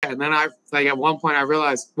and then I like at one point I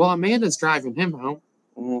realized, well, Amanda's driving him home.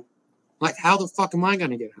 Mm-hmm. Like, how the fuck am I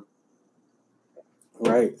gonna get home?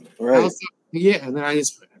 Right. Yeah, and then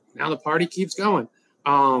now the party keeps going.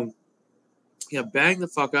 Bang the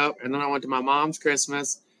fuck up, and then I went to my mom's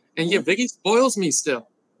Christmas, and Vicky spoils me still.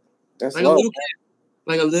 That's like love, a little kid.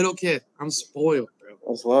 Like a little kid. I'm spoiled, bro.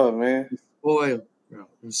 That's love, man. I'm spoiled, bro.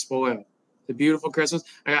 I'm spoiled. The beautiful Christmas.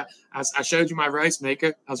 I showed you my rice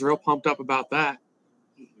maker. I was real pumped up about that.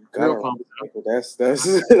 Real pumped up. That's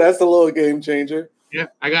a little game changer. Yeah,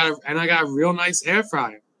 I got a real nice air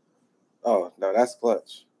fryer. Oh no, that's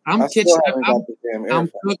clutch. I'm cooking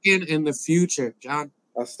in the future, John.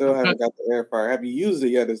 I still haven't got the air fryer. Have you used it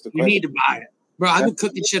yet? Is the question. You need to buy it, bro. I've been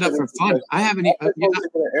cooking shit up for fun. I haven't even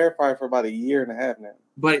an air fryer for about a year and a half now.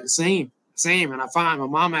 But same. And I find my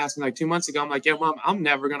mom asked me like 2 months ago. I'm like, yeah, mom, I'm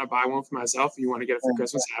never gonna buy one for myself. If you want to get it for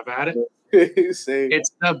Christmas, have at it. It's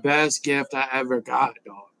the best gift I ever got,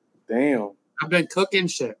 dog. Damn. I've been cooking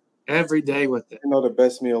shit every day with it. You know the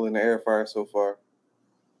best meal in the air fryer so far?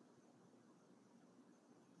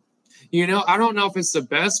 I don't know if it's the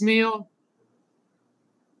best meal,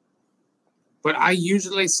 but I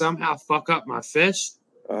usually somehow fuck up my fish.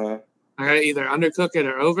 I gotta either undercook it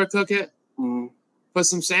or overcook it. Mm-hmm. Put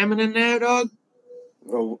some salmon in there, dog.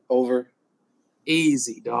 Over.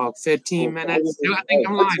 Easy, dog. 15 minutes. I think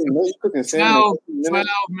I'm lying. 12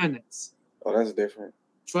 minutes. Oh, that's different.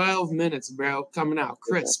 12 minutes, bro. Coming out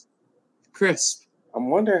crisp. Crisp. I'm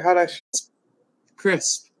wondering how that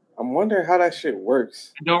crisp. I'm wondering how that shit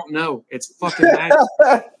works. I don't know. It's fucking nice.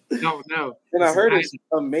 Don't know. And I heard it's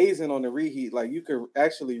amazing on the reheat. Like you could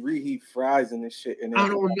actually reheat fries and this shit. And I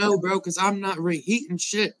don't know, bro, because I'm not reheating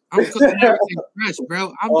shit. I'm cooking everything fresh,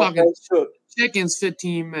 bro. I'm talking chickens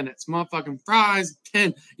 15 minutes, motherfucking fries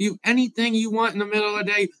 10. Anything you want in the middle of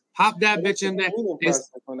the day, pop that bitch in there.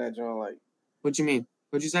 On that joint, like, what you mean?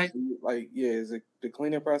 What'd you say? Like, yeah, is it the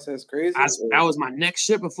cleaning process crazy? That was my next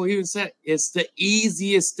shit before you even said it's the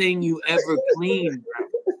easiest thing you ever cleaned,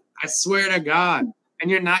 bro. I swear to God. And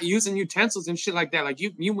you're not using utensils and shit like that. Like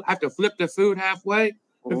you have to flip the food halfway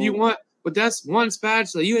if you want. But that's one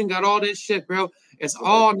spatula. You ain't got all this shit, bro. It's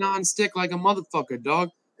all non-stick like a motherfucker, dog.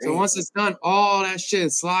 So once it's done, all that shit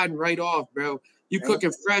is sliding right off, bro. You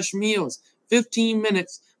cooking fresh meals. 15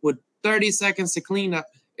 minutes with 30 seconds to clean up.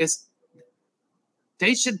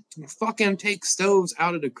 They should fucking take stoves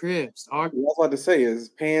out of the cribs, dog. I was about to say, is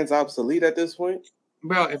pans obsolete at this point?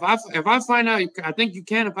 Bro, if I find out, I think you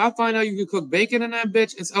can. If I find out you can cook bacon in that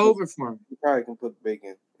bitch, it's over for me. You probably can put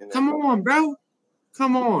bacon in that. Come on, bro.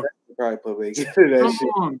 Come on. You probably put bacon in that Come shit.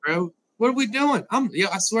 on, bro. What are we doing?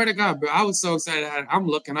 I swear to God, bro. I was so excited. I'm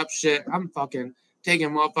looking up shit. I'm fucking taking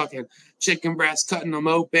motherfucking chicken breasts, cutting them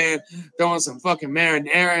open, throwing some fucking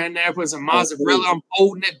marinara in there, putting some mozzarella. I'm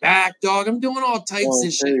holding it back, dog. I'm doing all types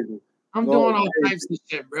of shit. I'm doing all types of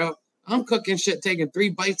shit, bro. I'm cooking shit, taking 3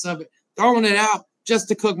 bites of it, throwing it out. Just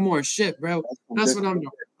to cook more shit, bro. That's what I'm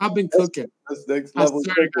doing. I've been cooking. That's next level.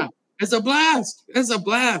 It's a blast. It's a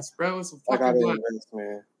blast, bro. It's a fucking blast,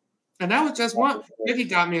 man. And that was just one. Vicky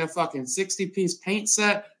got me a fucking 60-piece paint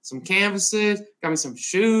set, some canvases, got me some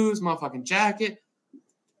shoes, motherfucking jacket.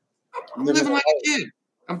 I'm living like a kid.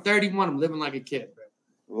 I'm 31. I'm living like a kid, bro.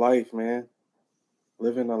 Life, man.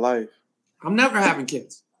 Living a life. I'm never having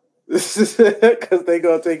kids. Because they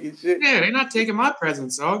gonna take your shit. Yeah, they're not taking my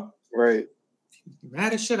presents, dog. Right.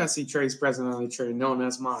 Mad as shit I see Trey's present on the tray knowing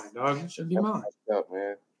that's mine, dog. It should be mine. Up,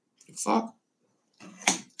 man. Fuck.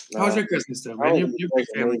 How was your Christmas though, man? You're a big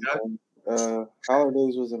family guy.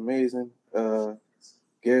 Holidays was amazing.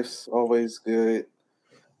 Gifts, always good.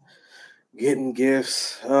 Getting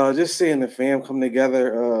gifts. Just seeing the fam come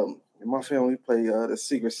together. My family play the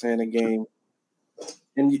Secret Santa game.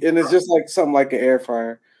 And it's just like something like an air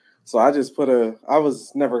fryer. So I just I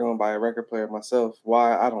was never going to buy a record player myself.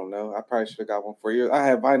 Why? I don't know. I probably should have got one for years. I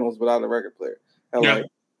had vinyls without a record player. I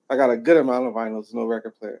got a good amount of vinyls, no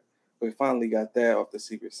record player. We finally got that off the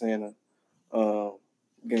Secret Santa.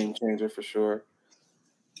 Game changer for sure.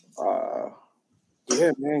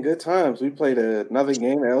 Yeah, man, good times. We played another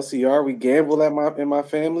game, LCR. We gambled in my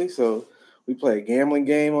family. So we play a gambling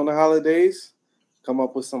game on the holidays. Come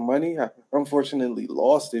up with some money. I unfortunately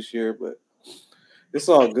lost this year, but it's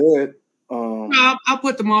all good. I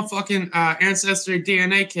put the motherfucking Ancestry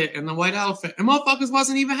DNA kit in the white elephant, and motherfuckers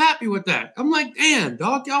wasn't even happy with that. I'm like, damn,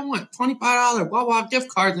 dog, y'all want $25 Wawa gift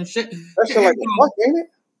cards and shit. That shit like the fuck, ain't it?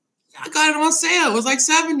 I got it on sale. It was like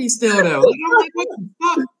 $70 still though. Like, I'm like, what the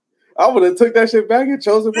fuck? I would have took that shit back and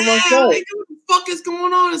chose it for myself. Like, what the fuck is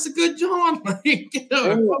going on? It's a good joint. Like,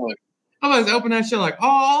 I'm about to open that shit like,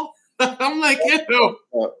 oh. I'm like,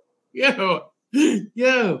 yo.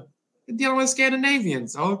 It's dealing with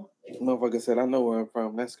Scandinavians. Oh, Motherfucker said, I know where I'm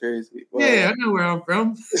from. That's crazy. yeah, I know where I'm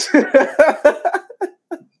from.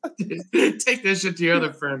 Take this shit to your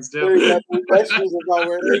other friends, dude. You got some questions about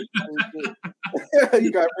where they from and shit.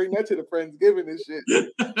 You got to bring that to the Friendsgiving and shit.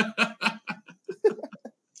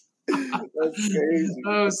 That's crazy.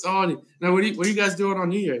 Oh, sorry. Now, what are you guys doing on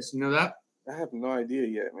New Year's? You know that? I have no idea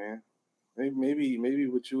yet, man. Maybe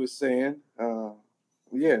what you were saying.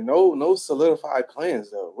 Yeah, no solidified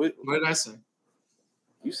plans though. What did I say?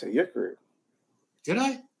 You say your crib. Did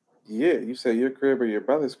I? Yeah, you say your crib or your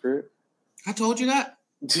brother's crib. I told you that.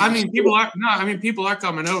 I mean, people are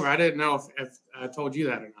coming over. I didn't know if I told you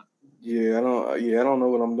that or not. Yeah, I don't know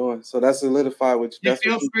what I'm doing. So that's solidified.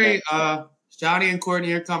 Feel free. Johnny and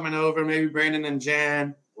Courtney are coming over. Maybe Brandon and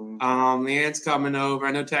Jan. Mm-hmm. Leanne's coming over.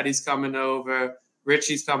 I know Teddy's coming over.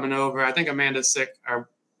 Richie's coming over. I think Amanda's sick or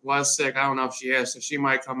was sick. I don't know if she is, so she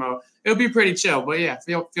might come over. It'll be pretty chill. But yeah,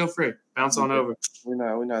 feel free. Bounce on over.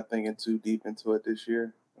 We're not thinking too deep into it this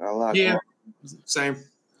year. A lot. Yeah, same.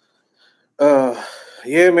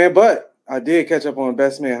 Yeah, man. But I did catch up on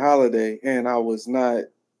Best Man Holiday, and I was not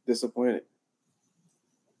disappointed.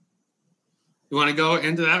 You want to go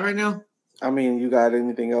into that right now? I mean, you got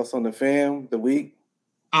anything else on the fam the week?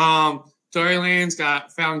 Tory Lanez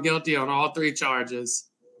got found guilty on all 3 charges.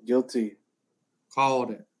 Guilty.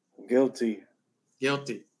 Called it. Guilty.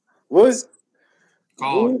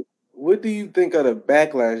 What do you think of the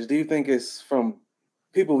backlash? Do you think it's from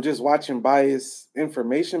people just watching biased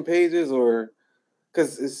information pages, or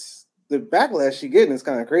because it's the backlash you're getting is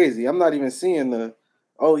kind of crazy? I'm not even seeing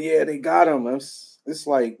oh yeah, they got him. It's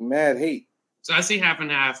like mad hate. So I see half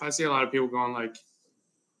and half. I see a lot of people going like,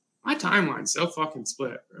 my timeline's so fucking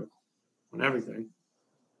split, bro, on everything.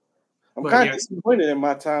 I'm kind of disappointed in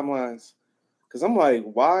my timelines because I'm like,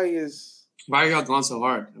 why are y'all going so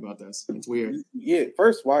hard about this? It's weird. Yeah,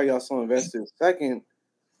 first, why are y'all so invested? Second,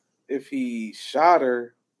 if he shot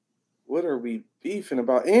her, what are we beefing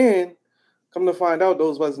about? And come to find out,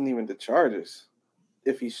 those wasn't even the charges.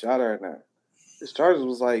 If he shot her or not, his charges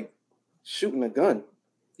was like shooting a gun.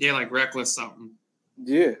 Yeah, like reckless something.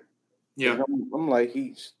 Yeah. I'm like,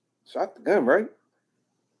 he shot the gun, right?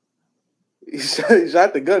 He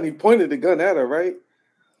shot the gun. He pointed the gun at her, right?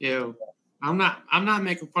 Yeah. I'm not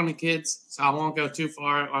making fun of kids, so I won't go too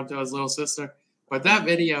far onto his little sister. But that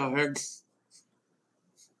video, her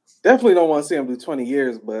definitely don't want to see him do 20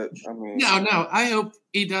 years, but I mean, no. I hope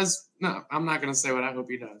he does. No, I'm not gonna say what I hope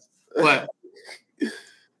he does, but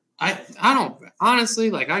I don't honestly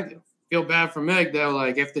like. I feel bad for Meg though.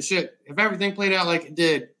 Like if everything played out like it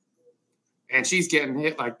did, and she's getting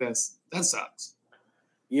hit like this, that sucks.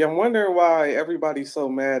 Yeah, I'm wondering why everybody's so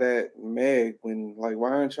mad at Meg when, like,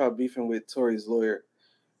 why aren't y'all beefing with Tory's lawyer?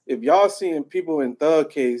 If y'all seeing people in Thug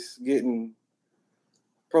case getting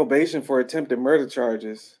probation for attempted murder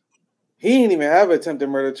charges, he ain't even have an attempted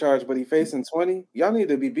murder charge, but he facing 20. Y'all need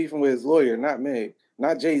to be beefing with his lawyer, not Meg,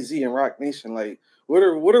 not Jay-Z and Rock Nation. Like, what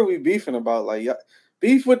are we beefing about? Like,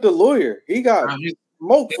 beef with the lawyer. He got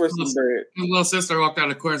smoked for some bread. His little sister walked out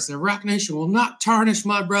of court and said, Rock Nation will not tarnish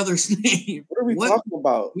my brother's name. What are we talking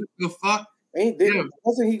about? What the fuck?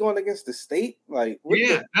 Wasn't he going against the state? Like,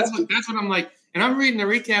 that's what I'm like. And I'm reading the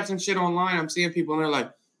recaps and shit online. I'm seeing people and they're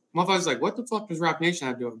like, motherfuckers like, what the fuck does Rock Nation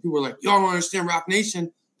have to do? People are like, y'all don't understand. Rock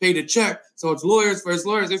Nation paid a check, so it's lawyers for his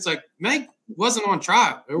lawyers. It's like, Meg wasn't on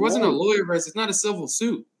trial. There wasn't a lawyer versus. It's not a civil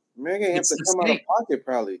suit. Meg ain't have to come out of pocket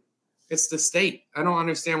probably. It's the state. I don't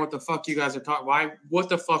understand what the fuck you guys are talking. Why? What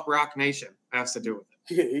the fuck Rock Nation has to do with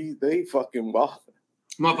it? Yeah, they fucking wild.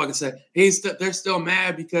 Motherfucker said they're still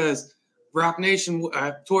mad because Rock Nation,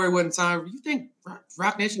 Tory wouldn't sign. You think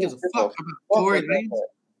Rock Nation gives a fuck about Tory Lanez?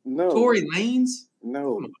 No. Tory Lanez?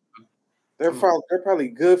 No. They're probably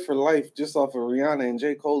good for life just off of Rihanna and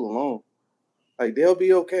J. Cole alone. Like, they'll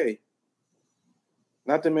be okay.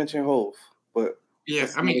 Not to mention Hov, but yeah,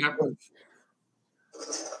 I mean,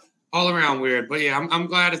 all around weird. But yeah, I'm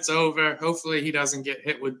glad it's over. Hopefully, he doesn't get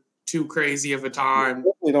hit with too crazy of a time.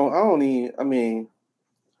 I mean,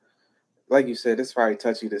 like you said, it's probably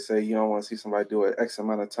touchy to say you don't want to see somebody do it X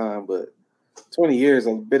amount of time, but 20 years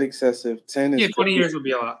is a bit excessive. 10 is 20 years would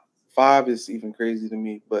be a lot. 5 is even crazy to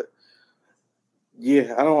me, but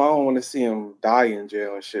yeah, I don't want to see him die in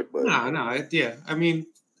jail and shit. But yeah. I mean,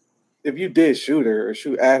 if you did shoot her or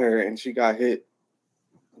shoot at her and she got hit,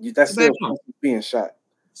 that's still being shot.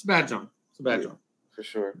 It's a bad job. For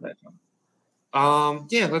sure.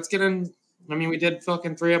 Yeah, let's get in. I mean, we did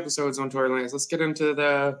fucking 3 episodes on Tory Lanez. Let's get into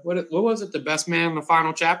the what was it? The best man, the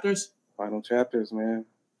final chapters. Final chapters, man.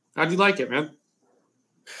 How'd you like it, man?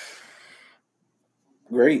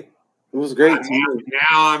 Great. It was great.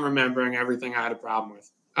 Now I'm remembering everything I had a problem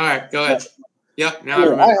with. All right, go ahead. Yep. Now I Yeah,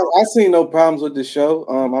 remember. I see no problems with the show.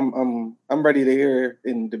 I'm ready to hear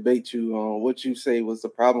and debate you on what you say was the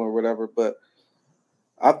problem or whatever. But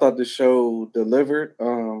I thought the show delivered.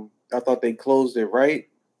 I thought they closed it right.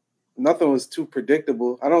 Nothing was too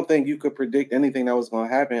predictable. I don't think you could predict anything that was going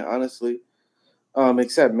to happen, honestly.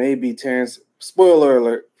 Except maybe Terrence. Spoiler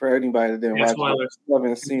alert for anybody that didn't Yeah, watch it. spoilers. I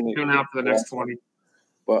haven't seen it. Tune out for the next 20.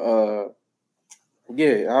 But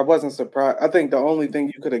yeah, I wasn't surprised. I think the only thing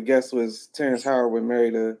you could have guessed was Terrence Howard would marry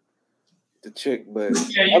the chick, but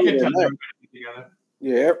Yeah, you other can tell than that, together.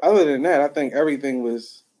 yeah, other than that, I think everything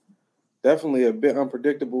was definitely a bit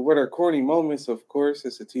unpredictable. What are corny moments? Of course,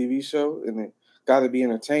 it's a TV show and it got to be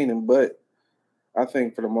entertaining. But I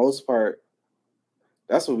think for the most part,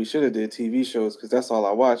 that's what we should have did TV shows because that's all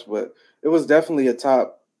I watched. But it was definitely a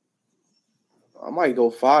top. I might go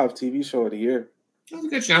 5 TV show of the year. It was a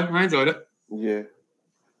good show. I enjoyed it. Yeah,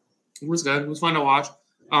 It was good. It was fun to watch.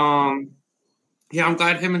 Yeah, I'm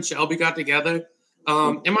glad him and Shelby got together.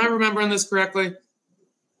 Am I remembering this correctly?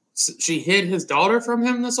 She hid his daughter from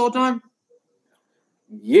him this whole time?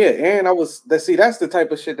 yeah, and that's the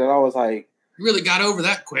type of shit that I was like, You really got over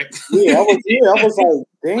that quick. I was like,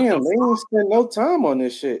 damn, they didn't spend no time on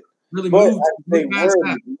this shit. Really But moved they past were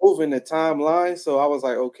that. moving the timeline, so I was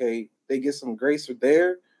like, okay, they get some grace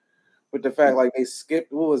there. With the fact like they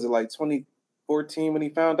skipped, what was it, like 2014 when he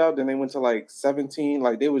found out, then they went to like 17,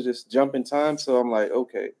 like they was just jumping time. So I'm like,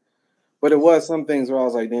 okay. But it was some things where I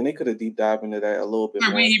was like, then they could have deep dived into that a little bit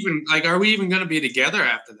more. Are we even gonna be together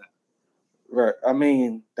after that? Right. I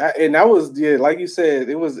mean, that was like you said,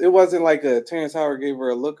 it wasn't like a Terrence Howard gave her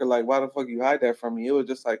a look or like, why the fuck you hide that from me? It was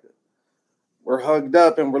just like we're hugged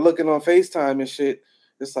up and we're looking on FaceTime and shit.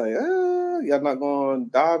 It's like, y'all not going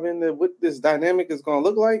to dive into what this dynamic is going to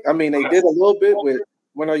look like. I mean, they did a little bit with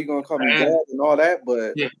when are you going to call me dad and all that,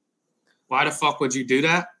 but yeah, why the fuck would you do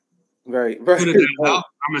that? Right.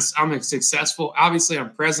 I'm a successful. Obviously,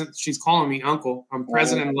 I'm present. She's calling me uncle. I'm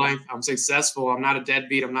present in life. I'm successful. I'm not a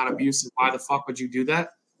deadbeat. I'm not abusive. Why the fuck would you do that?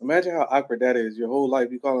 Imagine how awkward that is. Your whole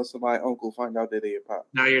life, you calling somebody uncle, find out that they your pop.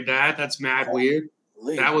 Now your dad. That's mad weird.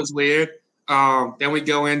 That was weird. Then we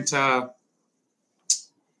go into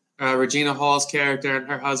Regina Hall's character and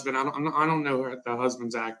her husband. I don't know the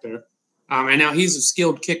husband's actor. And now he's a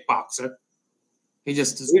skilled kickboxer.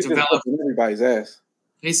 He's developed everybody's ass.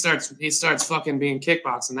 He starts fucking being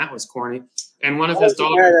kickboxing. That was corny. And one of his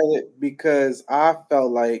daughters, because I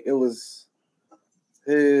felt like it was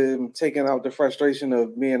him taking out the frustration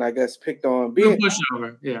of being, I guess, picked on, being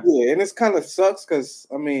pushover. Yeah, and this kind of sucks because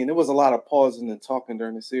I mean it was a lot of pausing and talking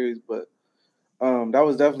during the series, but that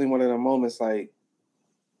was definitely one of the moments like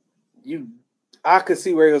I could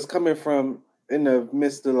see where it was coming from in the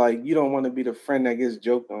midst of like you don't want to be the friend that gets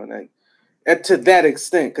joked on, like. And to that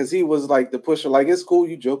extent, because he was like the pusher, like it's cool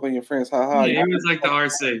you joke on your friends, haha. Yeah, he was like the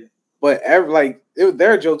RC. But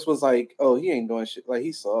their jokes was like, oh, he ain't doing shit, like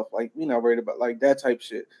he's soft, like we not worried about like that type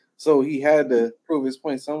shit. So he had to prove his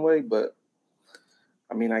point some way. But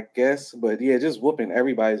I mean, I guess, but yeah, just whooping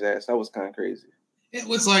everybody's ass. That was kind of crazy. It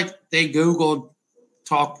was like they Googled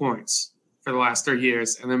talk points for the last 3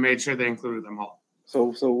 years and then made sure they included them all. So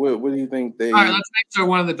what do you think they? All right, let's make sure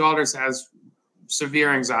one of the daughters has severe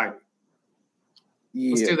anxiety.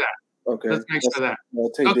 Yeah. Let's do that. Okay. Let's make sure that.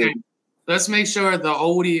 Okay. Let's make sure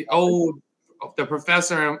the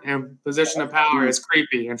professor in position of power is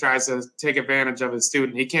creepy and tries to take advantage of his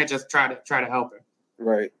student. He can't just try to help him.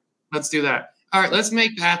 Right. Let's do that. All right. Let's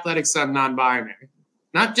make the athletic son non-binary,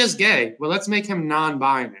 not just gay. Well, let's make him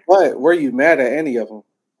non-binary. What? Were you mad at any of them?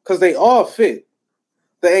 Because they all fit.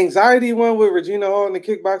 The anxiety one with Regina Hall and the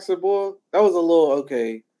kickboxer boy, that was a little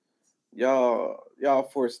okay. Y'all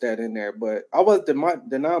forced that in there, but I was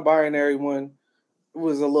the non-binary one. It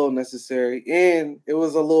was a little necessary, and it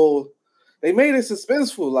was a little. They made it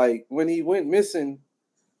suspenseful. Like when he went missing,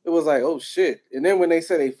 it was like, oh shit. And then when they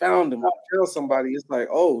said they found him, killed somebody, it's like,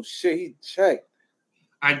 oh shit, he checked.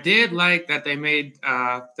 I did like that they made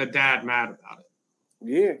the dad mad about it.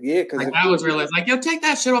 Yeah, because that was really like, yo, take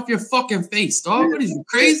that shit off your fucking face, dog. What is you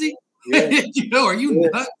crazy? Yeah. Are you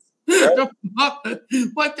nuts?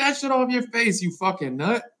 Wipe that shit off your face, you fucking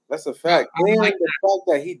nut. That's a fact. And like the fact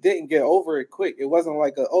that he didn't get over it quick. It wasn't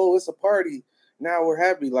like it's a party. Now we're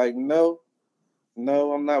happy. Like, no,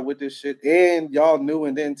 I'm not with this shit. And y'all knew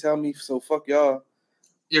and didn't tell me, so fuck y'all.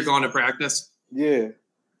 You're going to practice? Yeah.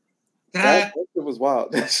 That shit was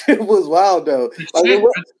wild. That shit was wild though. Like,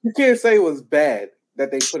 you can't say it was bad that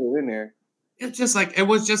they put it in there. It's just like it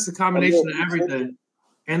was just a combination of everything.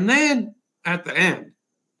 And then at the end,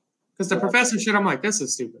 because the professor shit, I'm like, this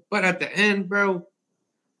is stupid. But at the end, bro,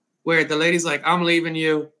 where the lady's like, I'm leaving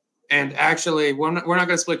you, and actually, we're not going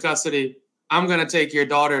to split custody. I'm going to take your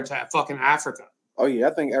daughter to fucking Africa. Oh yeah,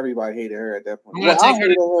 I think everybody hated her at that point. I'm going to I take her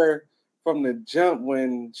hated to. her from the jump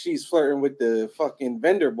when she's flirting with the fucking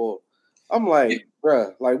vendor bull. I'm like,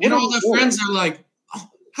 bruh, like what And are all we their doing? friends are like, oh,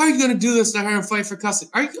 how are you going to do this to her and fight for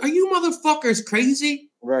custody? Are you motherfuckers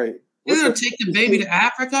crazy? Right. You're going to take the baby to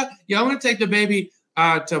Africa? Yeah, I'm going to take the baby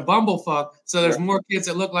to Bumblefuck so there's more kids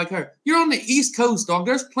that look like her. You're on the East Coast, dog.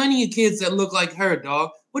 There's plenty of kids that look like her,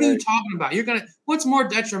 dog. What are you talking about? What's more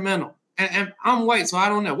detrimental? And I'm white, so I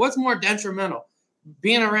don't know. What's more detrimental?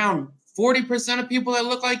 Being around 40% of people that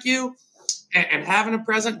look like you and having a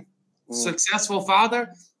present successful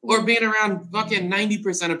father, or being around fucking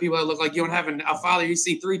 90% of people that look like you and having a father you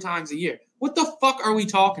see 3 times a year? What the fuck are we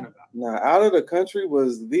talking about? Nah, Out of the Country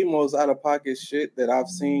was the most out of pocket shit that I've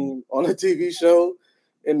seen on a TV show.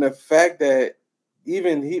 And the fact that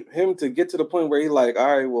even him to get to the point where he like,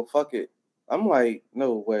 all right, well, fuck it. I'm like,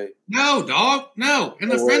 no way. No, dog, no.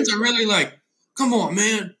 And the friends are really like, come on,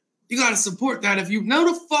 man. You got to support that.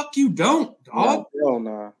 No, the fuck you don't, dog. Hell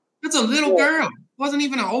nah. That's a little girl. Wasn't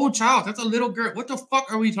even an old child. That's a little girl. What the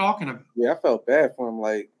fuck are we talking about? Yeah, I felt bad for him.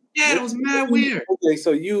 Like, yeah, it was mad weird. Okay,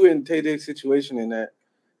 so you in Tay Diggs' situation in that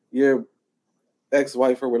your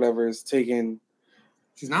ex-wife or whatever is taking.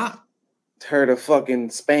 She's not. Her to fucking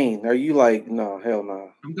Spain. Are you like, no, hell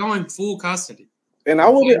no. I'm going full custody. And I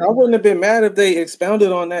wouldn't have been mad if they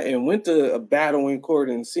expounded on that and went to a battle in court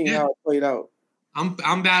and seen how it played out. I'm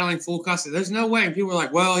battling full custody. There's no way. And people are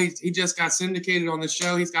like, well, he just got syndicated on the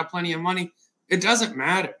show. He's got plenty of money. It doesn't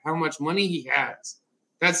matter how much money he has.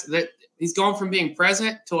 He's gone from being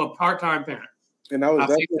present to a part-time parent. And that was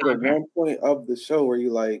definitely the one point of the show where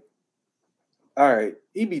you like, all right,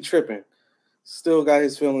 he be tripping. Still got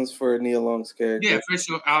his feelings for Nia Long's character. Yeah, for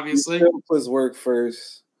sure, obviously. He still puts work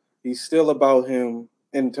first. He's still about him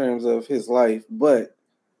in terms of his life. But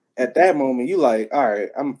at that moment, you like, all right,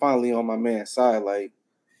 I'm finally on my man's side. Like,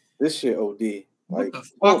 this shit OD. What the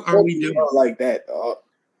fuck are we doing? Like that, dog.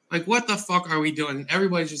 Like, what the fuck are we doing?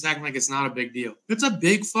 Everybody's just acting like it's not a big deal. It's a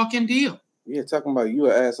big fucking deal. Yeah, talking about you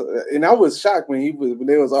an asshole. And I was shocked when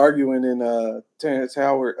they was arguing in Terrence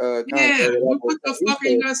Howard. What the fuck are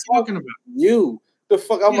you guys talking about? You. The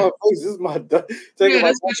fuck out my face. This is my this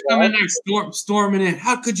bitch coming there storming in.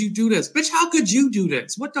 How could you do this? Bitch, how could you do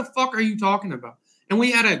this? What the fuck are you talking about? And we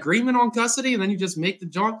had an agreement on custody, and then you just make the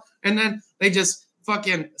joint, and then they just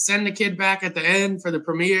fucking send the kid back at the end for the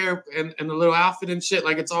premiere and the little outfit and shit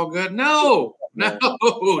like it's all good. No,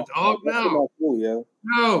 dog, no. Cool, yeah.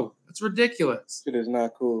 No, it's ridiculous. Shit is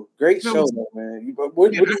not cool. Great show, though, man.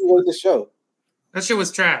 What do you rate the show? That shit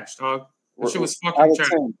was trash, dog. That shit was fucking trash.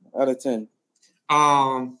 10, out of 10.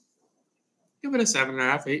 Give it a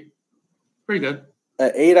 7.5, 8. Pretty good.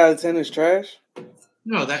 An 8 out of 10 is trash?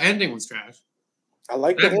 No, the ending was trash. I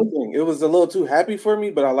like the ending. It was a little too happy for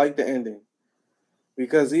me, but I like the ending.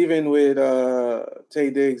 Because even with Tay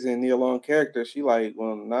Diggs and Nia Long character, she like,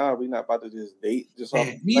 well, nah, we not about to just date.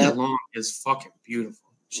 Nia Long is fucking beautiful.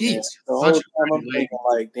 Jeez, the whole time I'm thinking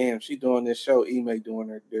like, damn, she doing this show, Ime doing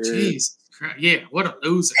her dirt. Jesus Christ, yeah, what a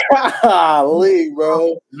loser. Golly,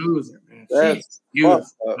 bro. Loser, man. That's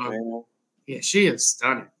beautiful, up, man. Yeah, she is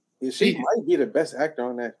stunning. Yeah, she might be the best actor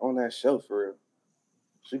on that show for real.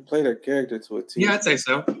 She played her character to a T. Yeah, I'd say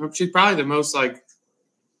so. She's probably the most like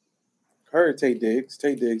her. Tay Diggs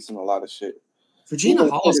in a lot of shit. Regina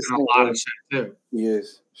Hall's in a lot of shit too. He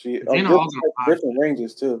is. Regina Hall's in a lot different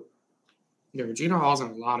ranges too. Yeah, Regina Hall's in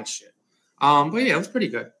a lot of shit. But yeah, it was pretty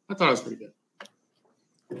good. I thought it was pretty good.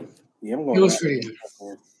 Yeah, I'm going. It was pretty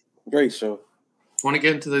good. Great show. Want to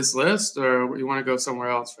get into this list, or you want to go somewhere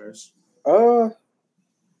else first? We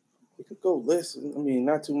could go list. I mean,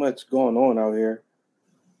 not too much going on out here.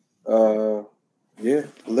 Yeah,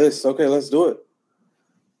 list. Okay, let's do it.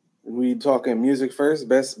 We talking music first.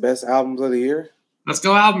 Best albums of the year. Let's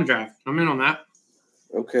go album draft. I'm in on that.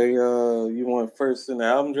 Okay. You want first in the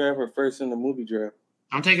album draft or first in the movie draft?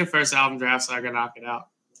 I'm taking first album draft so I can knock it out.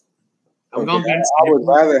 I would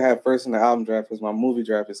rather have first in the album draft because my movie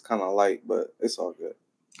draft is kind of light, but it's all good.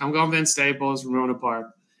 I'm going Vince Staples, Ramona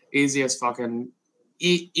Park. Easiest pick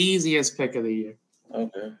of the year.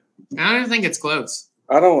 Okay. I don't even think it's close.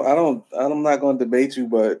 I'm not going to debate you,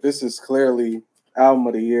 but this is clearly album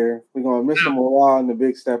of the year. We're going Mr. Morale and the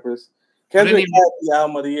Big Steppers. Kendrick had the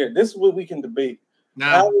album of the year. This is what we can debate.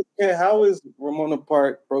 No. How is Ramona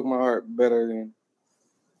Park, Broke My Heart better than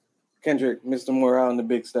Kendrick, Mr. Morale and the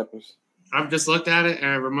Big Steppers? I've just looked at it,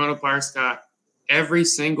 and Ramona Park's got every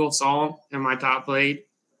single song in my top played.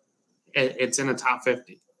 It's in the top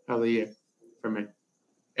 50 of the year for me.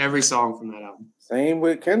 Every song from that album. Same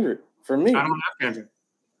with Kendrick for me. I don't have Kendrick.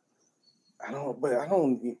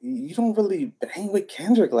 You don't really bang with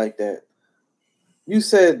Kendrick like that. You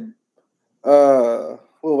said, what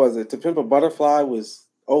was it? To Pimp a Butterfly was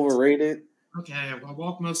overrated. Okay, I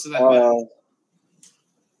walked most of that back. Uh,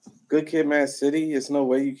 Good Kid, Mad City. It's no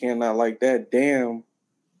way you cannot like that. Damn.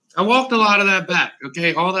 I walked a lot of that back.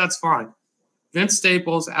 Okay, all that's fine. Vince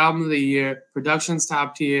Staples, album of the year, production's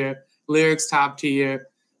top tier, lyrics top tier,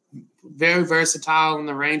 very versatile in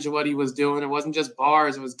the range of what he was doing. It wasn't just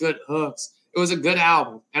bars, it was good hooks. It was a good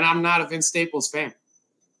album, and I'm not a Vince Staples fan.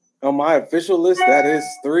 On my official list, that is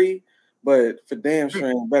 3, but for damn sure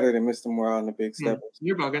ain't better than Mr. Morale and the Big Steppers.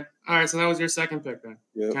 You're bugging. All right, so that was your second pick then.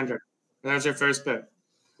 Yep. Kendrick. That was your first pick.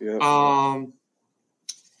 Yep.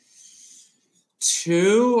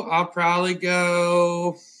 2, I'll probably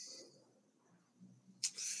go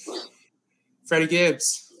Freddie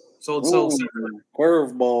Gibbs. Soul.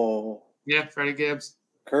 Curveball. Yeah, Freddie Gibbs.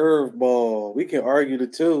 Curveball. We can argue the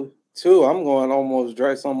 2. 2, I'm going almost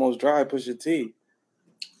dry. It's almost dry. Pusha T.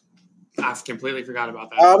 I completely forgot about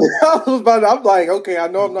that. I'm like, okay, I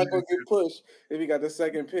know I'm not going to get pushed if he got the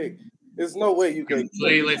second pick. There's no way you can.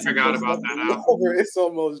 Completely forgot about that album. It's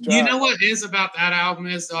almost dry. You know what is about that album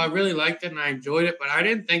is, though, I really liked it and I enjoyed it, but I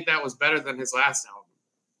didn't think that was better than his last album.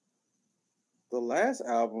 The last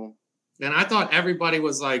album? And I thought everybody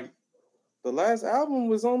was like... The last album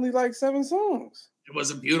was only like 7 songs. It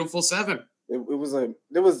was a beautiful 7. It was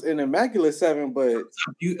an immaculate 7, but...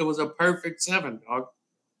 It was a perfect 7, dog.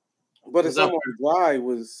 But It's Almost Dry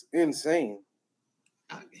was insane.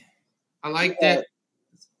 I liked it.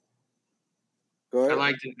 Go ahead. I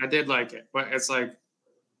liked it. I did like it. But it's like,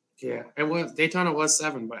 yeah, it was Daytona was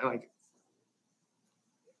 7, but like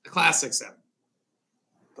a classic 7.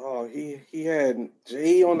 Oh, he had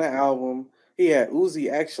Jay on the album. He had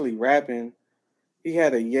Uzi actually rapping. He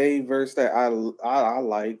had a Ye verse that I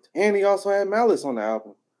liked. And he also had Malice on the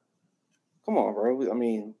album. Come on, bro. I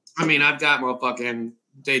mean, I've got motherfucking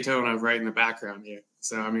Daytona right in the background here.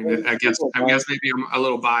 So I mean, I guess maybe I'm a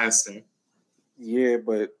little biased there. Yeah,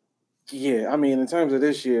 but yeah, I mean, in terms of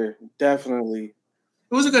this year, definitely.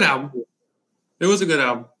 It was a good album.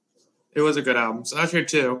 So that's your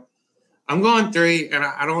 2. I'm going 3, and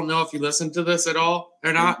I don't know if you listened to this at all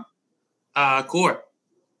or not. Court.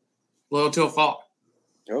 Loyal to a Fault.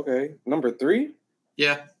 Okay. Number 3?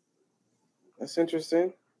 Yeah. That's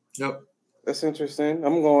interesting. Yep. That's interesting.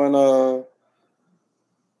 I'm going,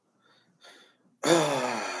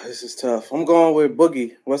 this is tough. I'm going with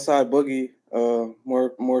Boogie, Westside Boogie,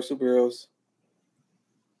 more superheroes.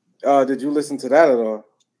 Did you listen to that at all?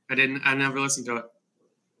 I didn't. I never listened to it.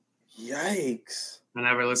 Yikes. I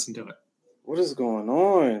never listened to it. What is going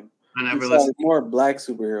on? I never listened. More black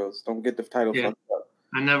superheroes. Don't get the title fucked up.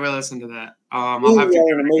 I never listened to that. I'll have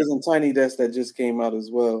an amazing Tiny Desk that just came out as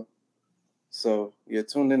well. So you're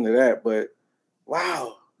tuned into that, but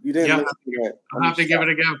wow, you didn't listen to that. I'll have to give it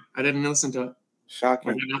a go. I didn't listen to it.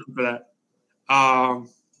 Shocking. I did nothing for that.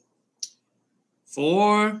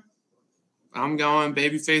 4, I'm going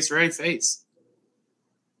Babyface Ray Face.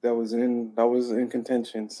 That was in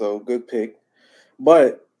contention, so good pick.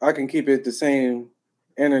 But I can keep it the same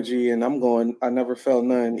energy, and I'm going I Never Felt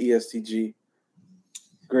None, ESTG.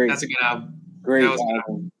 Great. That's a good album. Great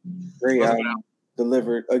album. Great album.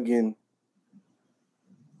 Delivered again.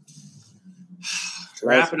 To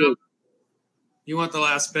wrap it up, you want the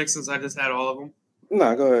last pick since I just had all of them?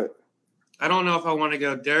 No, go ahead. I don't know if I want to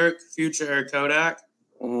go Dirk, Future, or Kodak.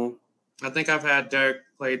 Mm-hmm. I think I've had Dirk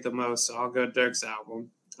played the most, so I'll go Dirk's album.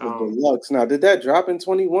 Deluxe. Now, did that drop in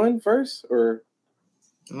 21 first, or?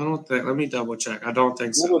 I don't think. Let me double check. I don't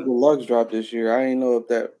think so. What Deluxe dropped this year? I didn't know if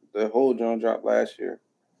the whole drum dropped last year.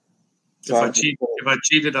 So if I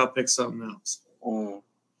cheated, I'll pick something else.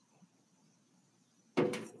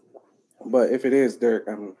 But if it is Dirk,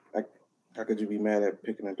 how could you be mad at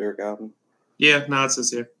picking a Dirk album? Yeah, no, it's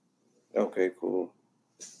this year. Okay, cool.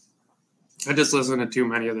 I just listen to too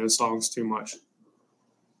many of those songs too much.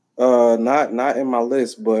 Not in my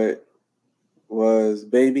list, but was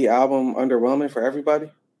Baby album underwhelming for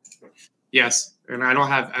everybody? Yes, and I don't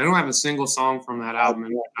have a single song from that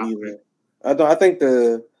album. I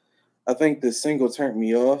think the single turned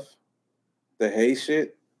me off. The Hey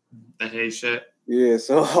shit. The Hey shit. Yeah,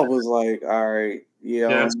 so I was like, all right, I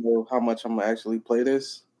don't know how much I'm gonna actually play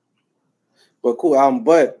this. But cool album.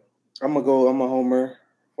 But I'm a homer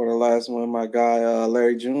for the last one. My guy,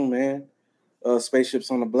 Larry June, man. Spaceships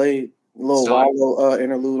on the Blade. A little Wallow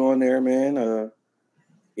interlude on there, man.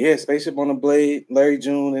 Spaceship on the Blade. Larry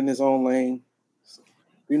June in his own lane.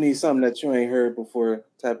 You need something that you ain't heard before,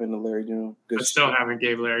 tap into Larry June. I still haven't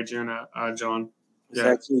gave Larry June a John. It's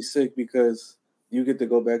actually sick because you get to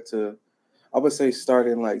go back to I would say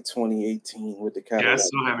starting like 2018 with the Yeah, I catalog,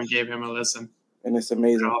 still haven't gave him a listen. and it's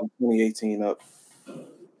amazing from 2018 up.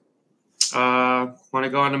 Want to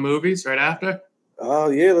go on the movies right after? Oh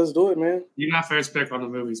yeah, let's do it, man. You got first pick on the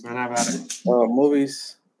movies, man. I've had it.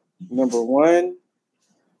 Movies number one.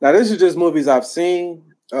 Now this is just movies I've seen.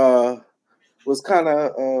 Was kind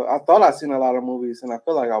of I thought I'd seen a lot of movies, and I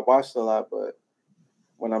feel like I watched a lot, but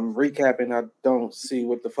when I'm recapping, I don't see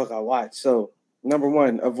what the fuck I watched. So number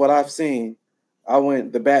one of what I've seen, I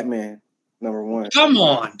went The Batman. Number one. Come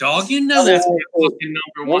on, dog. You know that's my fucking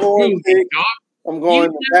number one movie, dog. I'm going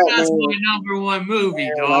to Batman. That's my number one movie,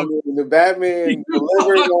 Man, dog. I mean, the Batman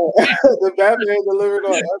delivered on the Batman delivered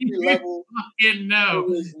on every level. Fucking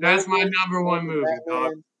no, that's my number one movie,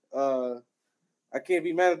 Batman, dog. I can't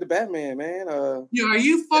be mad at the Batman, man. Yo, are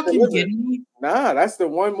you fucking kidding me? Nah, that's the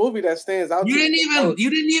one movie that stands out. You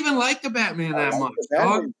didn't even like the Batman that much,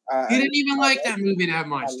 dog. You didn't even like that movie that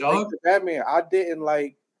much, dog. The Batman, I didn't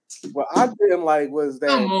like. What I didn't like was that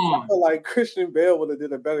I feel like Christian Bale would have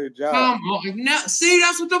did a better job. Come on, now, see,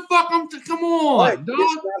 that's what the fuck I'm. Come on, dog.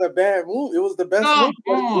 It's not a bad movie. It was the best movie.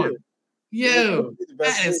 Come on. Yo,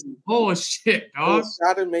 that is bullshit, dog. It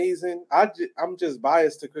shot amazing. I'm just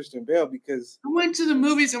biased to Christian Bale because I went to the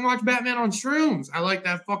movies and watched Batman on shrooms. I like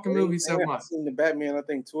that fucking movie so much. I've seen the Batman, I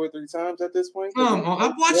think 2 or 3 times at this point. Come on,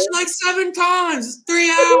 I've watched it like 7 times. It's 3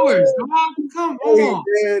 hours, dog. Come on.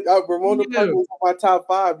 Man, Ramona Park was on my top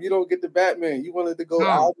 5. You don't get the Batman. You wanted to go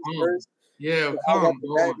out first. Yeah, come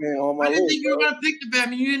on. I didn't think you were gonna pick the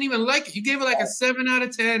Batman. You didn't even like it. You gave it like a 7 out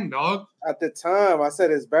of 10, dog. At the time, I said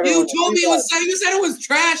it's better. You told me you said it was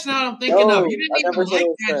trash. Now I'm thinking of. You didn't even like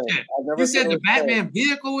that shit. You said the Batman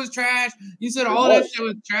vehicle was trash. You said all that shit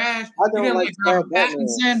was trash. You didn't like Robert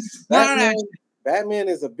Pattinson. None of that shit. Batman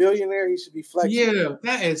is a billionaire. He should be flexing. Yeah,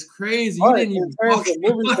 that is crazy. You didn't even in terms of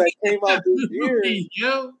movies that came out this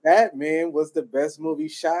year, Batman was the best movie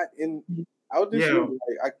shot in out this year.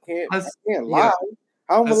 Like, I can't lie.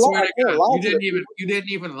 How am I lie? You didn't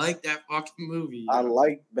even like that fucking movie. I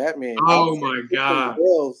like Batman. Oh my god.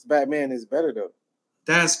 Batman is better though.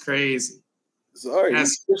 That's crazy. Sorry,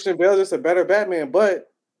 Christian Bale is a better Batman,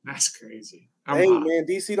 but that's crazy. Man,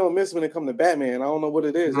 DC don't miss when it comes to Batman. I don't know what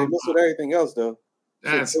it is. They miss with everything else though.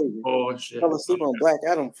 That's bullshit. I fell asleep on Black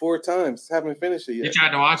Adam 4 times. Haven't finished it yet. You tried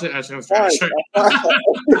to watch it? That shit was trash.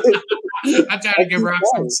 I tried to give Rock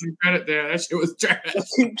some credit there. That shit was trash. I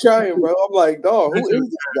keep trying, bro. I'm like, dog, who is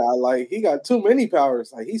this guy? Like, he got too many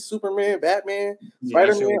powers. Like, he's Superman, Batman,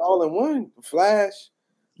 Spider-Man, all in one. Flash.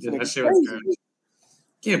 Yeah, that shit was trash.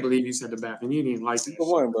 Can't believe you said the Batman. You didn't like that. Come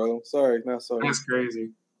on, bro. Sorry, not sorry. That's crazy.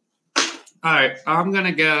 All right, I'm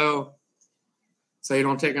gonna go. So you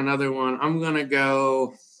don't take another one. I'm gonna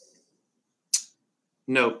go.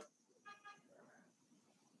 Nope.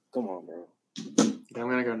 Come on, bro. I'm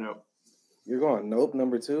gonna go Nope. You're going Nope,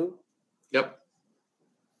 number 2? Yep.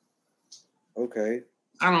 Okay.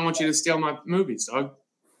 I don't want you to steal my movies, dog.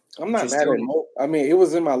 I'm not mad at Nope. I mean, it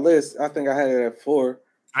was in my list. I think I had it at 4.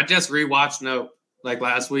 I just rewatched Nope like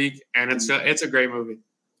last week, and it's a great movie.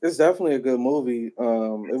 It's definitely a good movie. It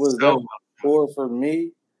was 4 for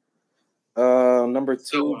me. Number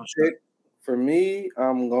 2 pick for me,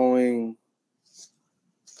 I'm going.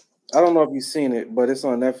 I don't know if you've seen it, but it's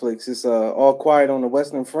on Netflix. It's All Quiet on the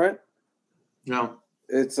Western Front. No.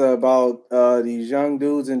 It's about these young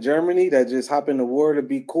dudes in Germany that just hop in the war to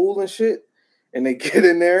be cool and shit, and they get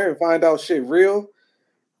in there and find out shit real.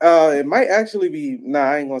 It might actually be.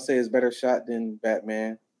 I ain't gonna say it's better shot than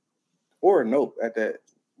Batman or Nope at that.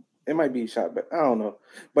 It might be shot, but I don't know.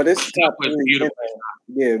 But it's top 3.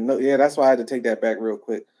 Yeah, that's why I had to take that back real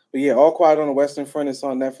quick. But yeah, All Quiet on the Western Front is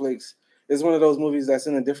on Netflix. It's one of those movies that's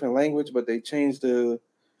in a different language, but they changed the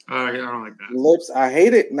I don't like that. lips. I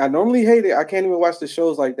hate it. And I normally hate it. I can't even watch the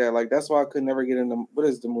shows like that. Like, that's why I could never get into what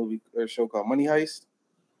is the movie or show called? Money Heist?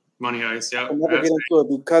 Money Heist, yeah. I never get into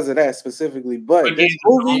it because of that specifically. But this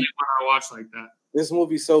movie, the only one I watch like that. This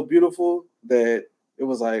movie's so beautiful that it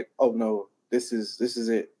was like, oh no, this is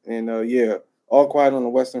it. And yeah, All Quiet on the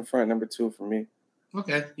Western Front, number 2 for me.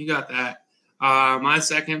 Okay, you got that. My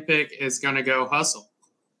second pick is gonna go Hustle.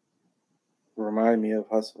 Remind me of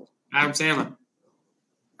Hustle. Adam Sandler.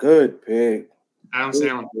 Good pick. Adam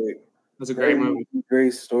Sandler. That's a great movie.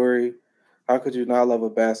 Great story. How could you not love a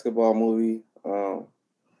basketball movie?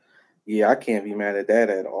 Yeah, I can't be mad at that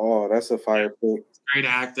at all. That's a fire pick. Great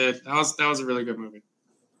acted. That was a really good movie.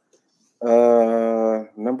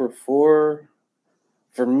 Number 4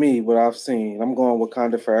 for me, what I've seen, I'm going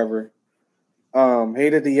Wakanda Forever.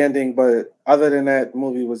 Hated the ending, but other than that,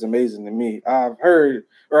 movie was amazing to me. I've heard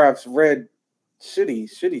or I've read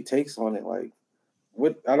shitty takes on it. Like,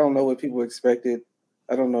 what I don't know what people expected.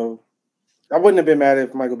 I don't know. I wouldn't have been mad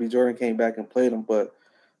if Michael B. Jordan came back and played him, but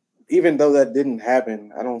even though that didn't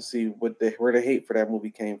happen, I don't see where the hate for that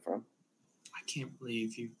movie came from. I can't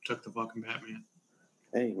believe you took the fucking Batman.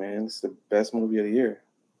 Hey man, it's the best movie of the year.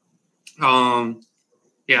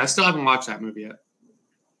 Yeah, I still haven't watched that movie yet.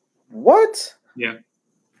 What? Yeah.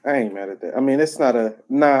 I ain't mad at that. I mean, it's not a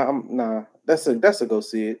nah. That's a go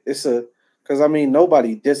see it. It's a because I mean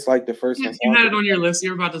nobody disliked the first one. You had it on your list. You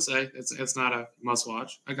were about to say it's not a must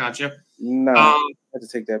watch. I got you. Nah, I had to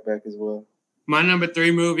take that back as well. My number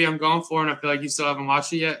 3 movie I'm going for, and I feel like you still haven't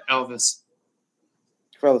watched it yet. Elvis.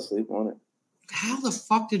 Fell asleep on it. How the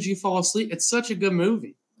fuck did you fall asleep? It's such a good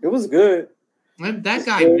movie. It was good. That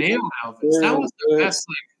guy nailed Elvis. That was the best.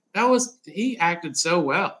 He acted so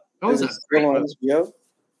well. That was a great movie. HBO?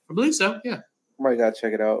 I believe so. Yeah. Somebody gotta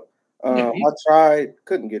check it out. I tried,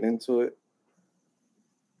 couldn't get into it.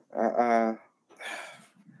 I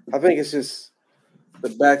think it's just the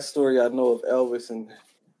backstory I know of Elvis, and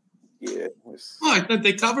yeah. I think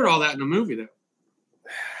they covered all that in the movie, though.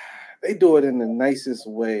 They do it in the nicest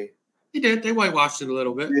way. They did. They whitewashed it a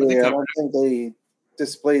little bit. Yeah, I don't think they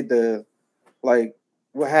displayed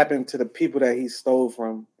what happened to the people that he stole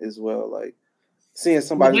from as well. Like seeing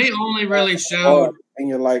somebody. Well, they only really showed, and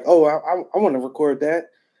you're like, oh, I want to record that,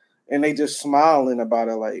 and they just smiling about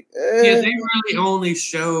it, like. Yeah, they really only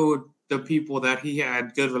showed the people that he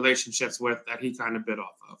had good relationships with that he kind of bit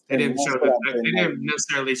off of. They didn't show they didn't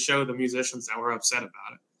necessarily show the musicians that were upset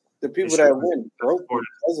about it. The people that went broke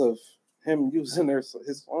because of him using his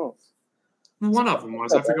songs. One of them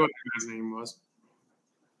was. I forget what the guy's name was.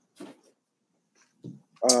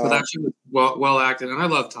 But actually was well acted, and I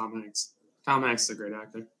love Tom Hanks. Tom Hanks is a great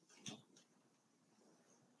actor.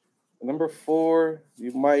 Number 4,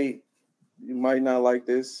 you might not like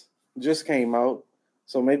this. Just came out,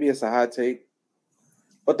 so maybe it's a hot take.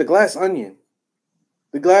 But The Glass Onion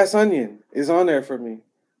is on there for me.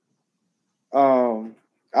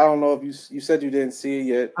 I don't know if you said you didn't see it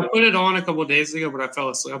yet. I put it on a couple of days ago, but I fell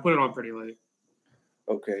asleep. I put it on pretty late.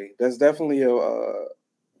 Okay, that's definitely a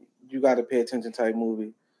you got to pay attention type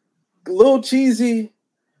movie. A little cheesy,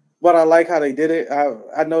 but I like how they did it.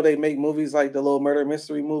 I know they make movies like the little murder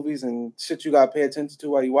mystery movies and shit you got to pay attention to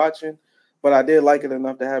while you're watching, but I did like it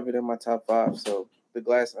enough to have it in my top 5. So The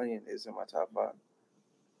Glass Onion is in my top 5.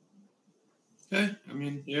 Okay, I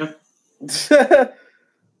mean, yeah. I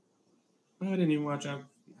didn't even watch that.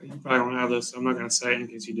 You probably don't have this. I'm not going to say it in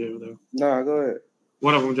case you do, though. No, go ahead.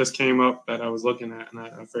 One of them just came up that I was looking at, and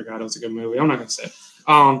I forgot it was a good movie. I'm not going to say it.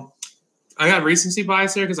 I got recency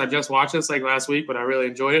bias here because I just watched this like last week, but I really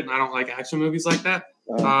enjoyed it, and I don't like action movies like that.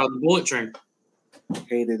 The Bullet Train.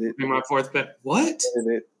 Hated it. In my 4th bet. What?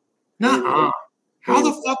 Hated it. Nuh-uh. How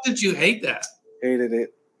the fuck did you hate that? Hated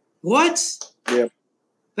it. What? Yep.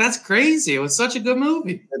 That's crazy. It was such a good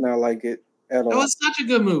movie. Did not like it at all. It was such a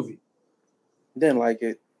good movie. Didn't like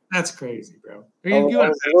it. That's crazy, bro. I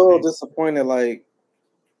was a little disappointed. Like,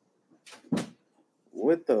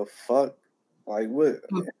 what the fuck? Like, what?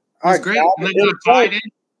 It's great. And then it tied in.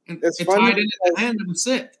 And it tied in at the end. It was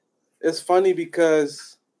sick. It's funny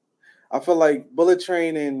because I feel like Bullet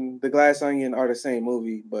Train and The Glass Onion are the same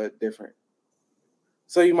movie, but different.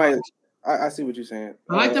 So you might. I see what you're saying.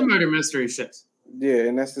 I like the murder mystery shit. Yeah,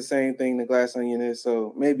 and that's the same thing The Glass Onion is.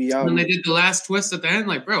 So maybe when they did the last twist at the end,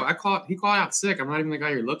 like, bro, he called out sick. I'm not even the guy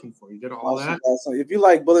you're looking for. You did all that. If you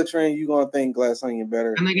like Bullet Train, you're gonna think Glass Onion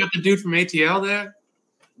better. And they got the dude from ATL there.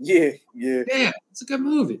 Yeah. Yeah, it's a good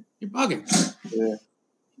movie. You're bugging. Yeah. You're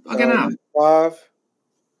bugging out. 5.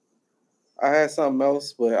 I had something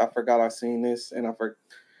else, but I forgot I seen this, and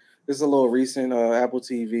this is a little recent. Apple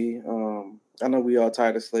TV. I know we all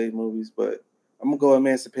tired of slave movies, but I'm gonna go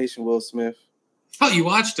Emancipation. Will Smith. Oh, you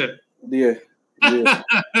watched it? Yeah. I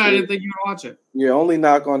didn't think you would watch it. Yeah, only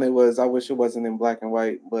knock on it was I wish it wasn't in black and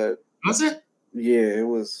white, but was it? Yeah, it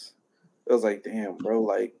was. It was like, damn, bro,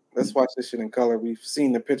 like let's watch this shit in color. We've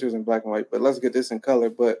seen the pictures in black and white, but let's get this in color.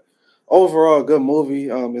 But overall, good movie.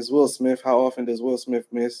 Is Will Smith. How often does Will Smith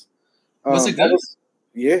miss? Was it good?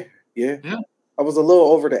 Yeah. I was a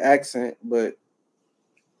little over the accent, but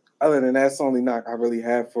other than that, that's the only knock I really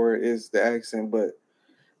have for it is the accent. But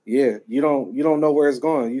yeah, you don't know where it's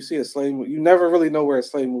going. You see a slave movie, you never really know where a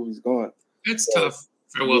slave movie's going. It's tough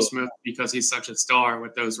for Will Smith because he's such a star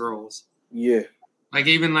with those roles. Yeah. Like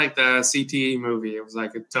even like the CTE movie, it was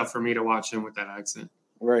like tough for me to watch him with that accent.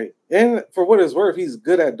 Right. And for what it's worth, he's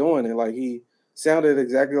good at doing it. Like he sounded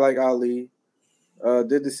exactly like Ali,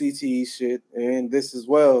 did the CTE shit and this as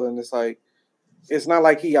well. And it's like, it's not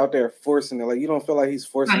like he out there forcing it. Like you don't feel like he's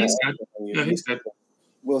forcing it. Yeah, he's good.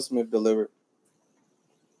 Will Smith delivered.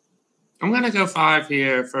 I'm gonna go 5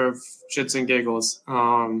 here for shits and giggles.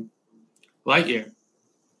 Lightyear.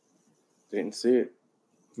 Didn't see it.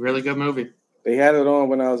 Really good movie. They had it on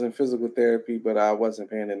when I was in physical therapy, but I wasn't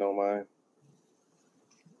paying it no mind.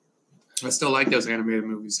 I still like those animated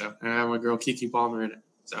movies, though. And I have my girl Kiki Palmer in it.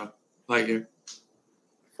 So, Lightyear.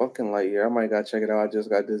 Fucking Lightyear. I might gotta check it out. I just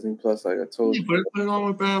got Disney Plus, like I told you. Put it on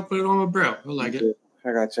with bro. Put it on with bro. I like it.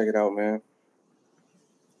 I gotta check it out, man.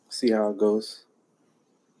 See how it goes.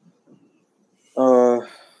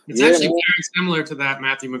 It's actually very similar to that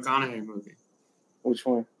Matthew McConaughey movie. Which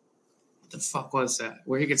one? What the fuck was that?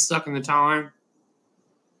 Where he gets stuck in the time?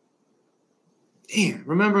 Damn,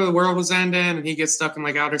 remember the world was ending and he gets stuck in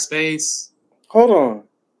like outer space? Hold on.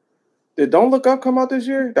 Did Don't Look Up come out this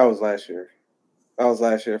year? That was last year.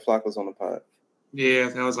 Flock was on the pod. Yeah,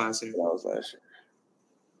 that was last year.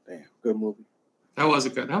 Damn, good movie.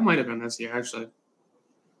 That might have been this year, actually.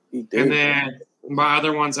 He did. And then my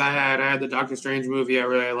other ones I had the Doctor Strange movie I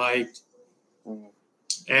really liked.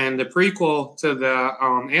 And the prequel to the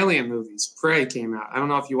Alien movies, Prey, came out. I don't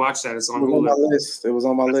know if you watched that. It's on Hulu. It was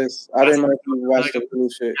on my list. I didn't know if you watched the Hulu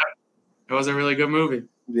shit. Yeah. It was a really good movie.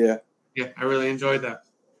 Yeah. Yeah, I really enjoyed that.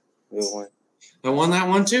 Good one. I won that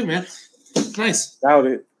one too, man. Nice. Doubt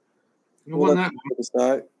it. I won that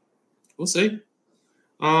one. We'll see.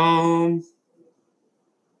 All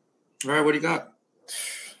right, what do you got?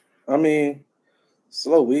 I mean,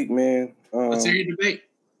 slow week, man. Let's hear your debate.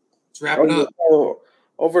 Let's wrap it up.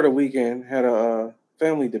 Over the weekend, had a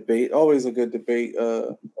family debate. Always a good debate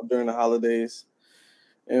during the holidays.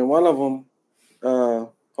 And one of them,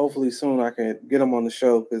 hopefully soon I can get him on the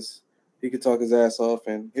show because he could talk his ass off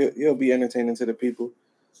and he'll be entertaining to the people.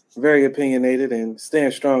 Very opinionated and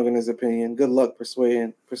staying strong in his opinion. Good luck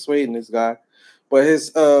persuading this guy. But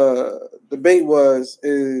his debate was,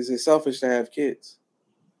 is it selfish to have kids?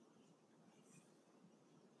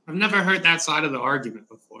 I've never heard that side of the argument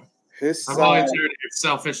before. I've always heard it's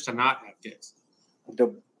selfish to not have kids. I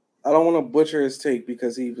don't want to butcher his take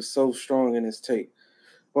because he was so strong in his take.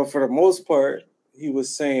 But for the most part, he was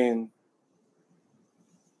saying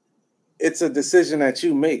it's a decision that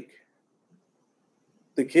you make.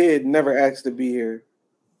 The kid never asked to be here.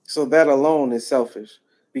 So that alone is selfish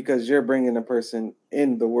because you're bringing a person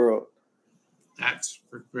in the world. That's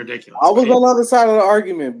ridiculous. I was on the other side of the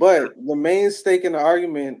argument, but the main stake in the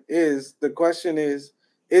argument is the question is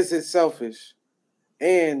it selfish?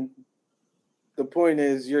 And the point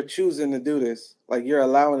is you're choosing to do this. Like you're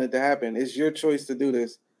allowing it to happen. It's your choice to do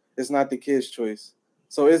this. It's not the kid's choice.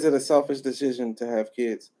 So is it a selfish decision to have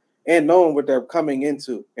kids? And knowing what they're coming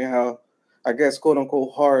into and how, I guess, quote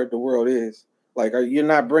unquote, hard the world is. Like, you're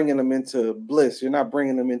not bringing them into bliss. You're not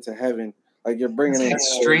bringing them into heaven. Like, you're bringing them. It's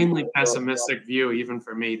an extremely pessimistic view, even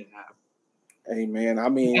for me to have. Hey, man, I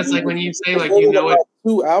mean, that's like when you say, like, you know it.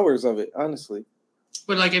 2 hours of it, honestly.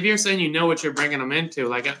 But like, if you're saying you know what you're bringing them into,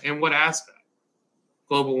 like, in what aspect?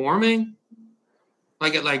 Global warming?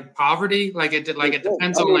 Like poverty? Like it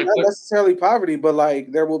depends on like not what necessarily poverty, but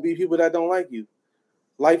like there will be people that don't like you.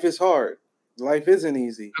 Life is hard. Life isn't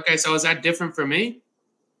easy. Okay, so is that different for me?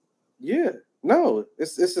 Yeah. No,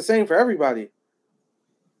 it's the same for everybody.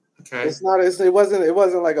 Okay. It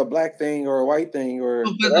wasn't like a black thing or a white thing or.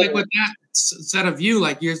 Well, but like with that set of view,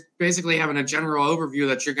 like you're basically having a general overview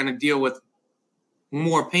that you're going to deal with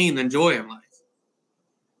more pain than joy in life.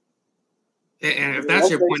 And if that's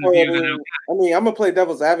your point of view, then okay. I mean, I'm gonna play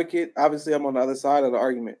devil's advocate. Obviously, I'm on the other side of the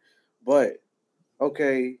argument, but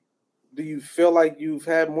okay, do you feel like you've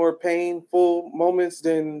had more painful moments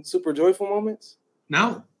than super joyful moments?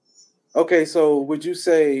 No. Okay, so would you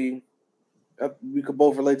say we could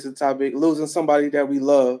both relate to the topic? Losing somebody that we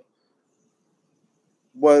love,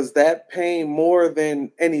 was that pain more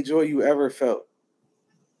than any joy you ever felt?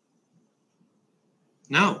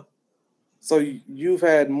 No. So you've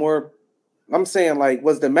had more. I'm saying, like,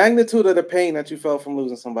 was the magnitude of the pain that you felt from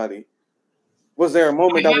losing somebody? Was there a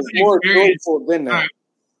moment that was more joyful than that? Right.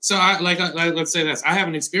 So, let's say this: I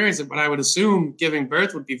haven't experienced it, but I would assume giving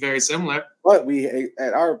birth would be very similar. But we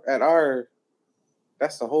at our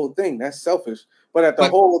that's the whole thing. That's selfish. But at the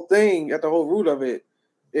whole root of it.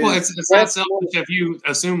 Well, it's not selfish if you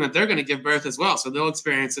assume that they're going to give birth as well, so they'll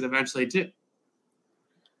experience it eventually too.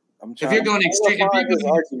 If you're going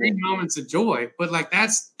extreme moments of joy, but like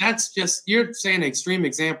that's just you're saying an extreme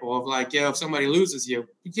example of like, if somebody loses you,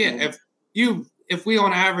 if we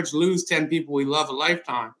on average lose 10 people we love a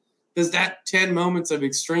lifetime, does that 10 moments of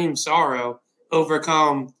extreme sorrow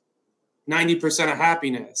overcome 90% of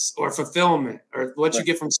happiness or fulfillment or what you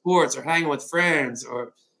get from sports or hanging with friends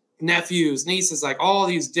or nephews, nieces, like all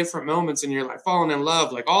these different moments in your life, falling in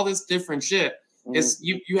love, like all this different shit? Is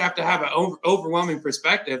you have to have an overwhelming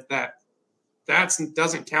perspective that that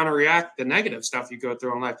doesn't counteract the negative stuff you go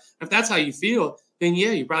through in life. If that's how you feel, then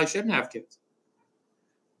yeah, you probably shouldn't have kids.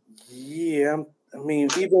 Yeah, I mean,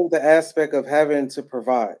 even the aspect of having to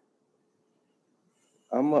provide.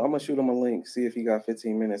 I'm gonna shoot him a link, see if he got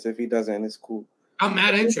 15 minutes. If he doesn't, it's cool. I'm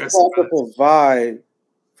mad interested. You have to provide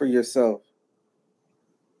for yourself.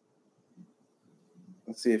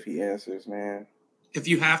 Let's see if he answers, man. If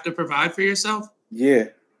you have to provide for yourself? Yeah.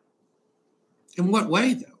 In what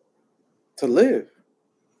way, though? To live.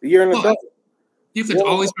 You're an adult. You could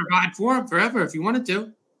always provide for him forever if you wanted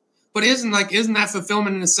to. But isn't that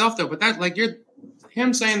fulfillment in itself, though? But that, like,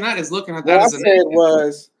 him saying that is looking at that as a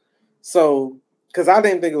negative. Because I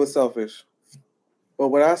didn't think it was selfish. But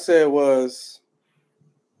what I said was,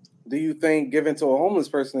 do you think giving to a homeless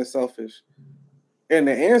person is selfish? And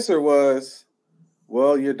the answer was,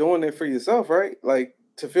 well, you're doing it for yourself, right? Like,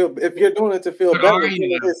 if you're doing it to feel better,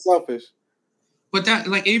 it's selfish. But that,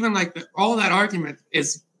 like, even like all that argument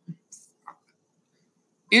is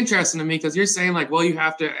interesting to me because you're saying like, well, you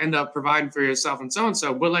have to end up providing for yourself and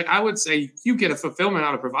so. But like, I would say you get a fulfillment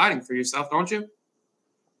out of providing for yourself, don't you?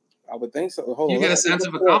 I would think so. You get a sense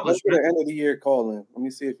of accomplishment. At the end of the year, call in. Let me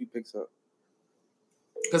see if he picks up.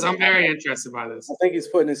 Because I'm very interested by this. I think he's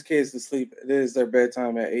putting his kids to sleep. It is their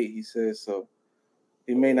bedtime at 8, he says, so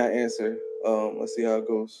he may not answer. Let's see how it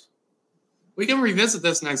goes. We can revisit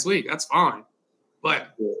this next week. That's fine.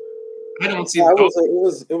 But I don't see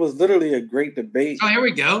it was literally a great debate. Oh, here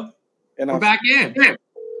we go. And we're back in.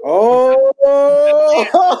 Oh,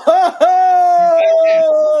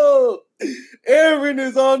 Aaron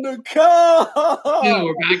is on the call. Dude,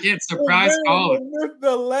 we're back in. Surprise caller.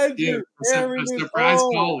 The legend. Aaron surprise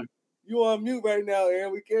caller. You on mute right now,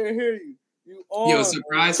 Aaron. We can't hear you. You on. Yo,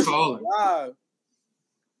 surprise caller. Live.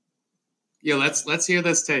 Yo, let's hear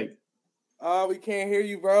this tape. We can't hear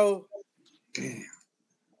you, bro. Damn.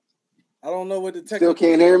 I don't know what the technical. Still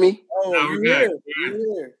can't hear me? Oh, no, you're good. You're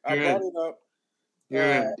here. I brought it up.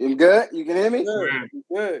 You good? You can hear me?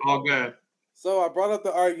 Good. All good. So I brought up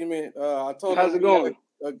the argument. I told how's it going?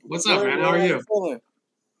 What's up, man? How are you?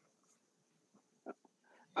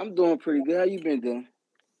 I'm doing pretty good. How you been doing?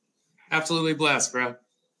 Absolutely blessed, bro.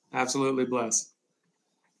 Absolutely blessed.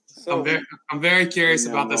 So I'm very curious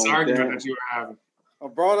about this argument that you were having. I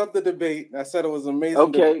brought up the debate. I said it was amazing.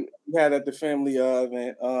 Okay. We had at the family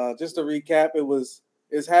event. Just to recap,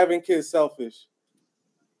 is having kids selfish?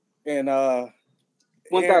 And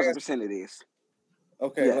 1,000% it is.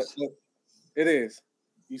 Okay, yes. It is.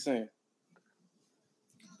 You saying?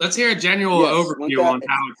 Let's hear a general overview on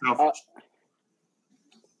how it's selfish.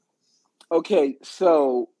 Okay,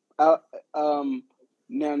 so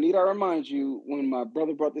now need I remind you, when my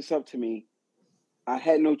brother brought this up to me, I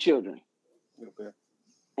had no children. Okay.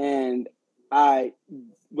 And I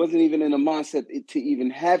wasn't even in the mindset to even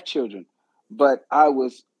have children, but I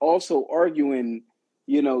was also arguing,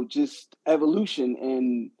 just evolution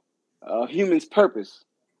and humans' purpose.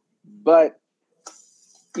 But,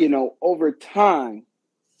 over time,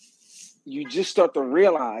 you just start to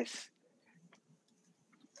realize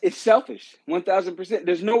it's selfish, 1,000%.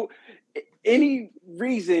 There's any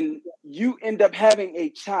reason you end up having a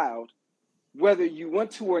child, whether you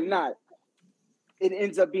want to or not, it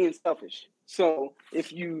ends up being selfish. So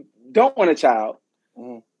if you don't want a child,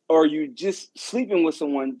 or you just sleeping with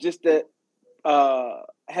someone just to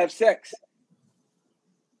have sex,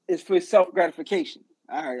 it's for self-gratification.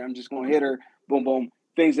 All right, I'm just going to hit her, boom, boom.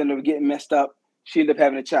 Things end up getting messed up. She ended up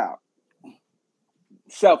having a child.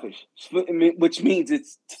 Selfish, which means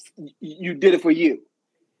you did it for you.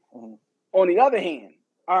 On the other hand,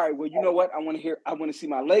 all right, well, you know what? I want to see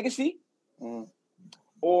my legacy,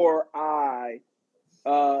 or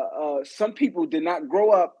some people did not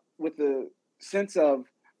grow up with a sense of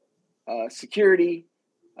security,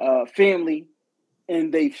 family,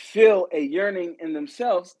 and they feel a yearning in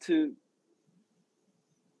themselves to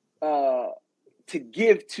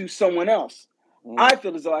give to someone else. I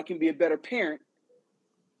feel as though I can be a better parent,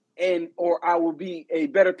 or I will be a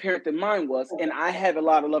better parent than mine was, and I have a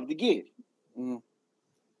lot of love to give.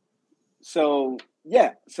 So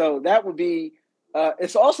that would be.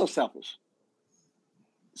 It's also selfish.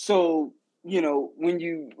 So when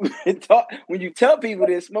you tell people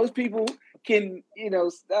this, most people can no,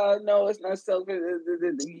 it's not selfish.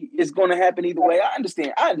 It's going to happen either way. I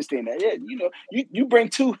understand that. Yeah, you bring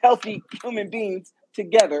two healthy human beings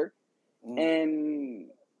together, and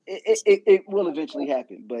it will eventually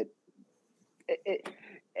happen. But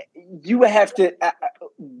you would have to.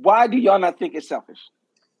 Why do y'all not think it's selfish?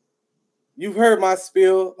 You've heard my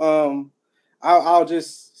spiel. I'll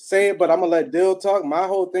just say it, but I'm gonna let Dill talk. My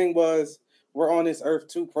whole thing was we're on this earth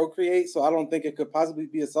to procreate, so I don't think it could possibly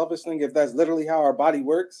be a selfish thing if that's literally how our body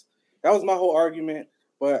works. That was my whole argument,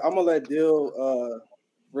 but I'm gonna let Dill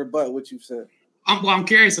rebut what you said. I'm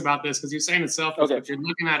curious about this because you're saying it's selfish, Okay. but you're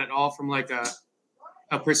looking at it all from like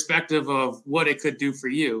a perspective of what it could do for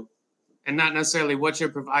you, and not necessarily what you're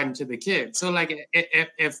providing to the kid. So, like,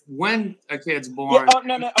 if when a kid's born, Yeah. Oh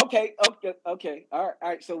no. Okay. All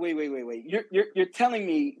right. So wait. You're telling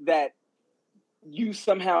me that you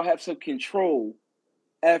somehow have some control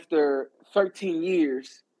after 13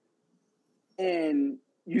 years, and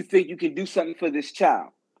you think you can do something for this child,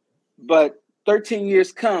 but 13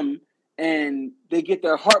 years come and they get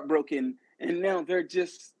their heart broken, and now they're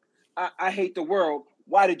just, I hate the world.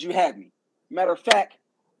 Why did you have me? Matter of fact,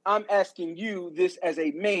 I'm asking you this as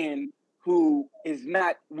a man who is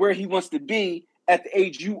not where he wants to be at the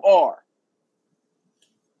age you are.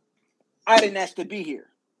 I didn't ask to be here.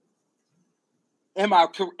 I'm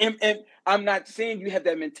not saying you have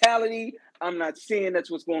that mentality. I'm not saying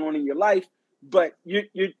that's what's going on in your life, but you're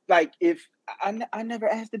like, if I never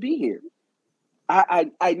asked to be here.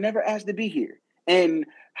 I never asked to be here. And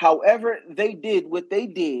however they did what they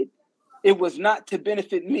did, it was not to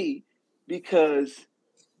benefit me because,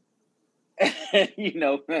 you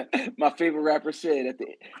know, my favorite rapper said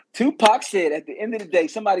Tupac said, at the end of the day,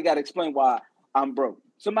 somebody got to explain why I'm broke.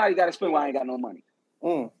 Somebody got to explain why I ain't got no money.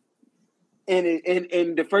 And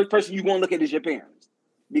the first person you want to look at is your parents,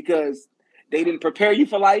 because they didn't prepare you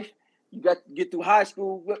for life. You got to get through high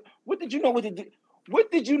school. What did you know what to do?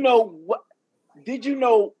 Did you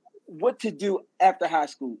know what to do after high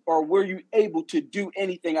school, or were you able to do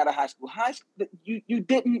anything out of high school? You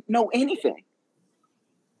didn't know anything.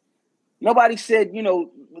 Nobody said, you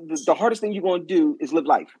know, the hardest thing you're going to do is live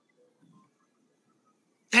life.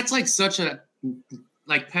 That's like such a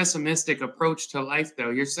pessimistic approach to life,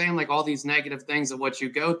 though. You're saying like all these negative things of what you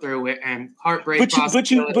go through and heartbreak. But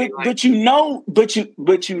you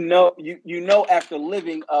know after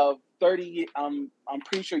living of 30, I'm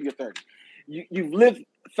pretty sure you're 30. You've lived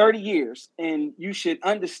 30 years, and you should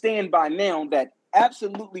understand by now that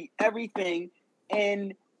absolutely everything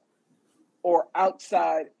in or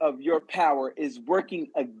outside of your power is working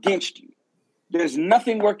against you. There's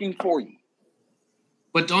nothing working for you.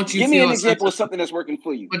 But don't you give feel me an example of something that's working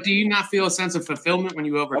for you? But do you not feel a sense of fulfillment when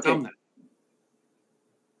you overcome that?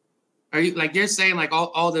 Are you like, you're saying like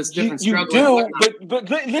all this different struggle? You do, but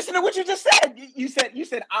listen to what you just said. You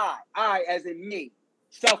said I as in me,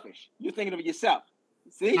 selfish. You're thinking of yourself.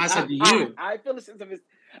 See, I said you. I feel a sense of it.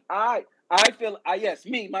 I feel yes,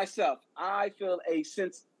 me myself. I feel a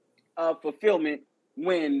sense of fulfillment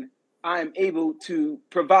when I'm able to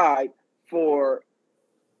provide for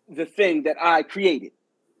the thing that I created.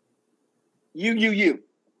 You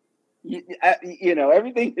know,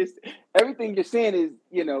 everything you're saying is,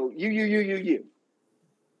 you know, you.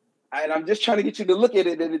 And I'm just trying to get you to look at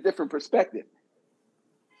it in a different perspective.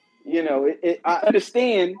 You know, I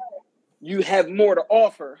understand you have more to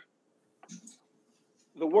offer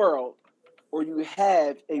the world, or you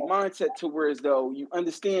have a mindset to where as though you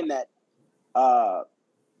understand that,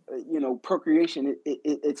 you know, procreation,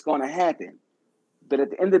 it's going to happen. But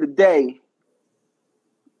at the end of the day,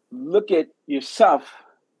 look at yourself,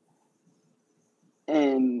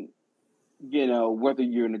 and, you know, whether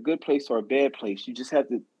you're in a good place or a bad place, you just have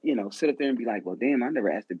to, you know, sit up there and be like, well, damn, I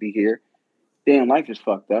never asked to be here. Damn, life is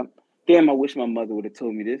fucked up. Damn, I wish my mother would have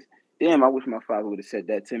told me this. Damn, I wish my father would have said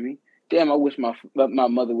that to me. Damn, I wish my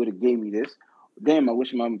mother would have gave me this. Damn, I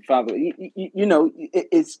wish my father, you know,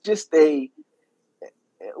 it's just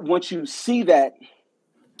once you see that,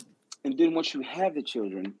 and then once you have the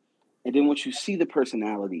children, and then once you see the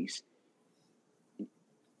personalities,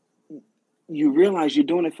 you realize you're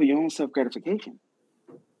doing it for your own self-gratification.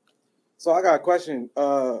 So I got a question.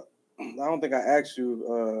 I don't think I asked you.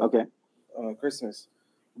 Okay. Christmas,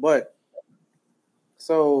 but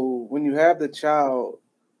so when you have the child,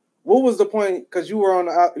 what was the point? Because you were on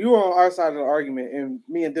our side of the argument, and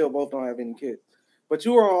me and Dill both don't have any kids. But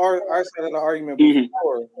you were on our side of the argument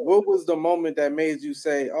before. Mm-hmm. What was the moment that made you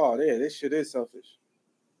say, "Oh, yeah, this shit is selfish"?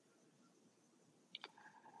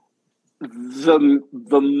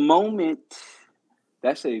 The moment.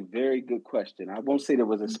 That's a very good question. I won't say there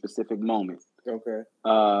was a specific moment. Okay.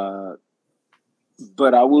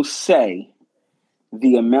 But I will say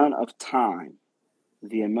the amount of time,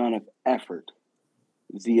 the amount of effort,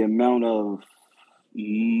 the amount of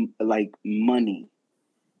like money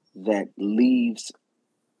that leaves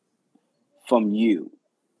from you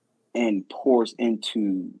and pours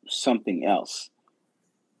into something else,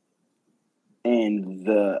 and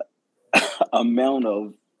the amount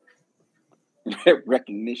of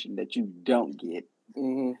recognition that you don't get,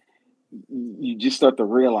 mm-hmm. you just start to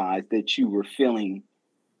realize that you were feeling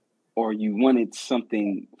or you wanted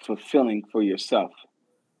something fulfilling for yourself,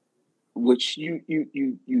 which you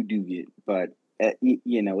do get, but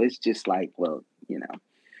it's just like, well,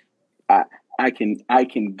 I I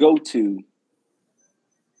can go to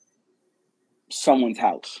someone's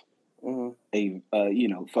house. For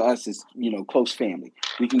us, it's close family.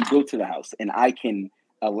 We can go to the house, and I can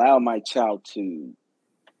allow my child to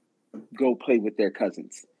go play with their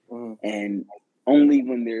cousins, and only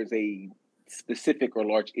when there's a specific or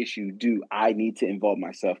large issue do I need to involve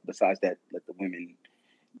myself. Besides that, let the women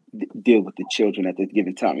deal with the children at the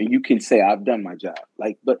given time. And you can say I've done my job,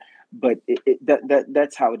 like, but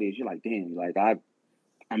that's how it is. You're like, damn, like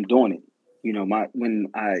I'm doing it. When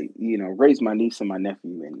I raised my niece and my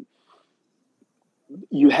nephew, and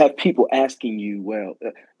you have people asking you, well,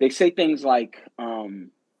 they say things like, well,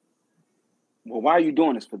 why are you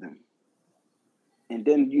doing this for them? And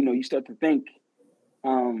then you start to think,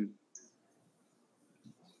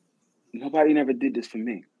 nobody never did this for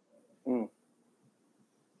me.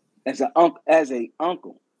 As an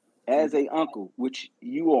uncle, which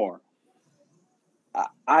you are,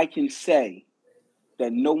 I can say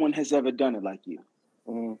that no one has ever done it like you.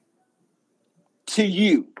 To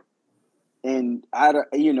you. And I know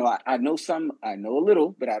I know a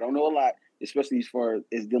little, but I don't know a lot, especially as far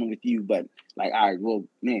as dealing with you. But like, all right, well,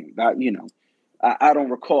 man, I don't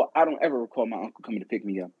ever recall my uncle coming to pick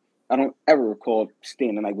me up. I don't ever recall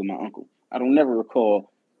staying the night with my uncle. I don't never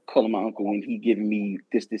recall calling my uncle when he giving me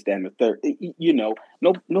this, that, and the third.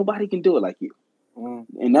 Nobody can do it like you.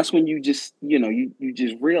 And that's when you just, you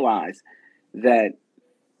just realize that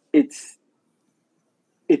it's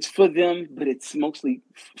for them, but it's mostly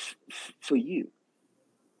for you.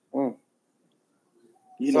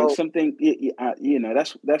 Something.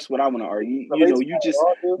 That's what I want to argue.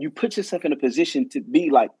 You put yourself in a position to be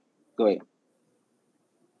like. Go ahead.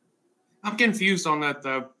 I'm confused on that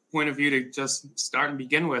point of view to just start and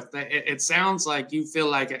begin with. It sounds like you feel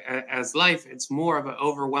like as life, it's more of an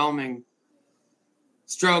overwhelming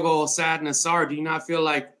struggle, sadness, sorrow. Do you not feel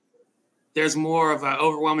like there's more of an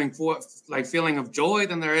overwhelming feeling of joy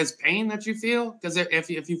than there is pain that you feel? Because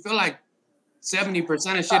if you feel like 70% of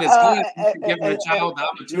shit is good, giving a child the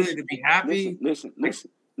opportunity to be happy. Listen.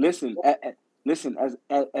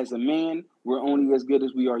 As a man, we're only as good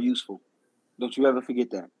as we are useful. Don't you ever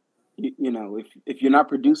forget that. If you're not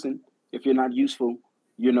producing, if you're not useful,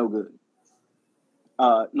 you're no good.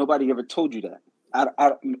 Nobody ever told you that.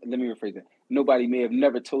 Let me rephrase that. Nobody may have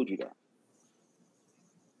never told you that.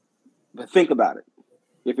 But think about it.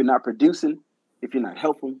 If you're not producing, if you're not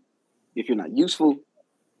helpful, if you're not useful,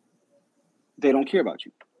 they don't care about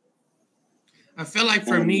you. I feel like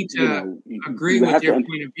for me to agree with your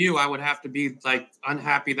point of view, I would have to be like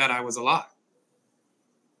unhappy that I was alive.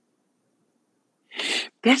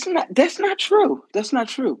 That's not true. That's not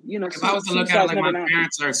true. If I was to look at it like my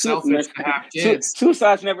parents are selfish to have kids.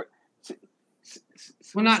 Suicide's never.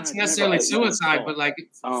 Well, not necessarily suicide, but like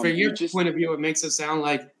for your point of view, it makes it sound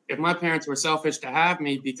like if my parents were selfish to have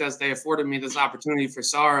me because they afforded me this opportunity for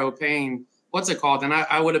sorrow, pain, what's it called? Then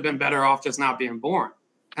I would have been better off just not being born.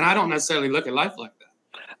 And I don't necessarily look at life like that.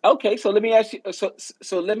 Okay, so let me ask you. So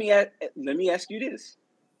let me ask you this: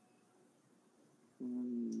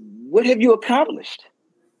 what have you accomplished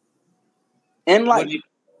in life?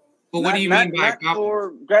 What do you mean by not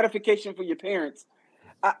for gratification for your parents?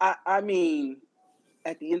 I mean,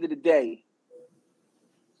 at the end of the day,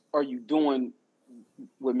 are you doing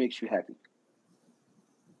what makes you happy?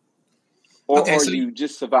 Or are you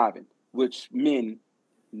just surviving, which men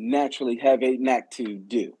naturally have a knack to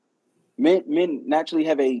do? Men naturally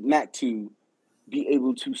have a knack to be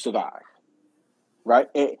able to survive, right?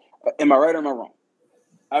 Am I right or am I wrong?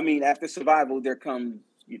 I mean, after survival, there comes,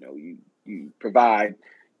 you provide,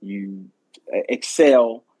 you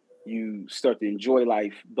excel, you start to enjoy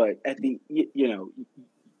life, but at the,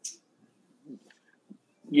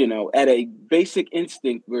 at a basic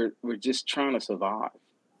instinct, we're just trying to survive.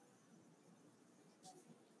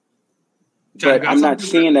 But I'm not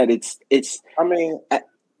saying that it's. I mean,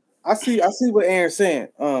 I see what Aaron's saying.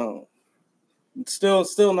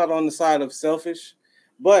 Still not on the side of selfish,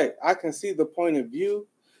 but I can see the point of view.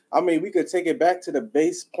 I mean, we could take it back to the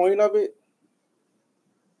base point of it.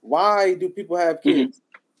 Why do people have kids? Mm-hmm.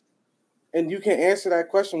 And you can answer that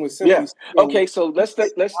question with simply. Yeah. Okay. So let's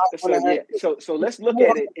look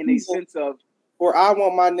at it in a sense of. Or I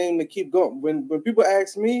want my name to keep going. When people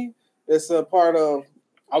ask me, it's a part of.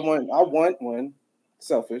 I want one.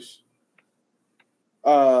 Selfish.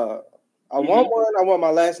 I want one. I want my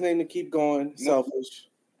last name to keep going. Selfish.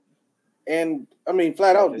 And I mean,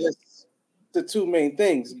 flat out, that's the two main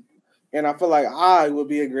things. and I feel like I would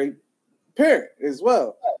be a great parent as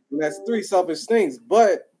well. And that's three selfish things,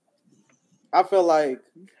 but I feel like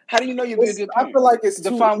How do you know you'll be a good I parent? feel like it's too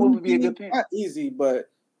Define what would be a easy. good parent. Not easy, but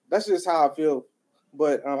that's just how I feel.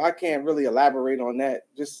 But I can't really elaborate on that.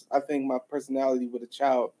 Just I think my personality with a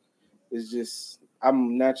child is just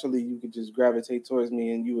I'm naturally you could just gravitate towards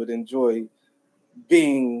me and you would enjoy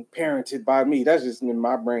being parented by me. That's just in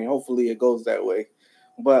my brain. Hopefully it goes that way.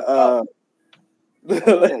 But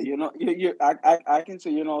Yeah, I can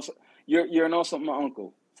say you're an awesome my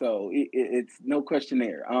uncle. So it's no question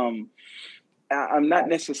there. I'm not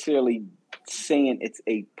necessarily saying it's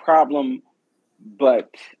a problem, but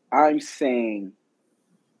I'm saying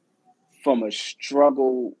from a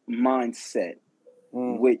struggle mindset,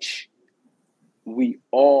 which we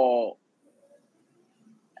all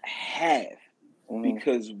have,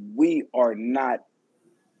 because we are not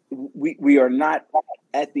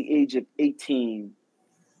at the age of 18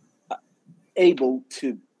 able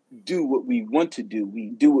to do what we want to do. We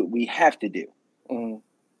do what we have to do.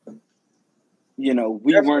 You know,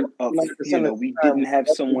 we weren't, we didn't have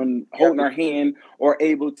someone holding our hand or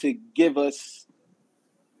able to give us,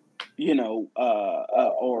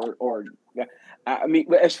 I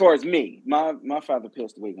mean, as far as me, my father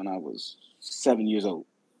passed away when I was 7 years old.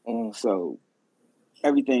 So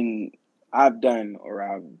everything I've done or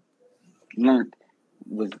I've learned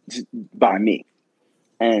was by me.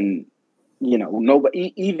 And,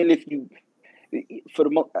 nobody, even if you, for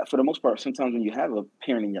the most part, sometimes when you have a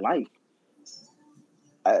parent in your life,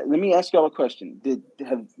 let me ask y'all a question.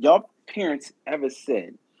 Have y'all parents ever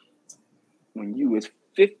said when you was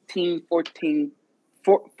 15, 14,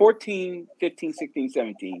 15, 16,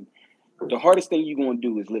 17, the hardest thing you're going to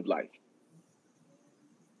do is live life?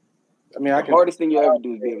 I mean, the hardest thing you'll ever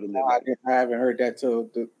do is be able to live life. I haven't heard that till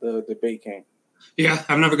the debate came. Yeah,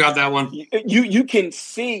 I've never got that one. You can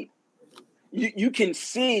see, you can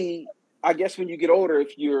see, I guess when you get older,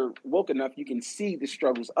 if you're woke enough, you can see the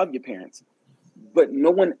struggles of your parents. But no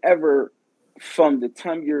one ever, from the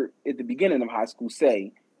time you're at the beginning of high school,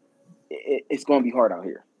 say it's going to be hard out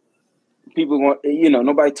here. People want,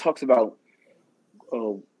 nobody talks about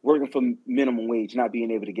working for minimum wage, not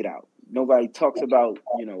being able to get out. Nobody talks about,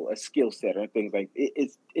 a skill set or things like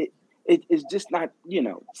it's just not,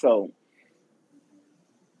 so.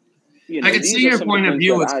 I can see your point of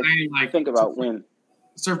view with saying, like, think about when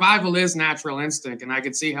survival is natural instinct, and I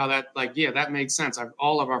can see how that, like, yeah, that makes sense.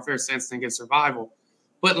 All of our first instinct is survival,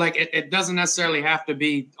 but like, it doesn't necessarily have to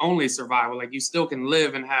be only survival. Like, you still can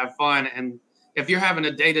live and have fun, and if you're having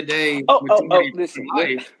a day-to-day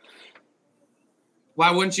life,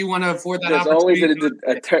 why wouldn't you want to afford that there's opportunity?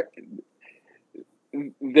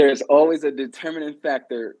 There's always a determining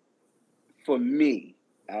factor for me.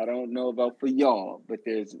 I don't know about for y'all, but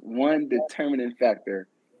there's one determining factor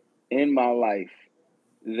in my life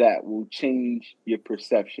that will change your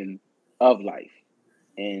perception of life.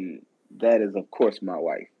 And that is, of course, my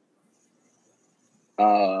wife.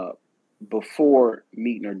 Before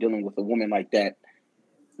meeting or dealing with a woman like that,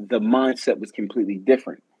 the mindset was completely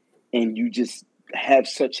different. And you just have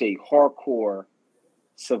such a hardcore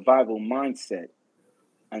survival mindset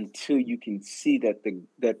until you can see that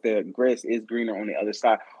the grass is greener on the other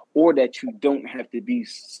side, or that you don't have to be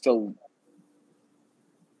so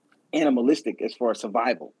animalistic as far as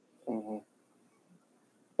survival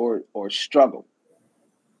or struggle.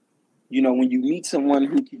 When you meet someone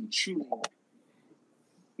who can truly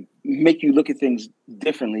make you look at things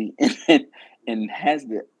differently and has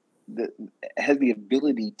the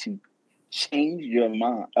ability to change your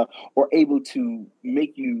mind or able to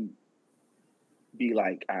make you be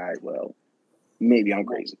like, all right, well, maybe I'm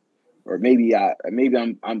crazy, or maybe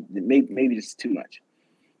maybe this is too much,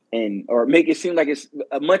 or make it seem like it's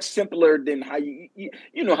much simpler than how you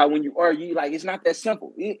know how when you argue, like, it's not that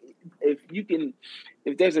simple. If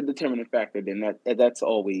there's a determining factor, then that's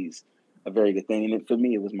always a very good thing. And for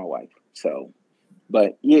me, it was my wife. So,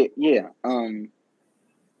 but yeah.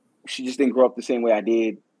 She just didn't grow up the same way I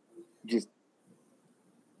did. Just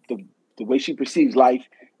the way she perceives life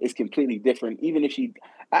is completely different. Even if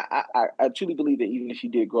I truly believe that even if she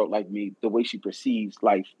did grow up like me, the way she perceives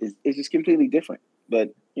life is just completely different.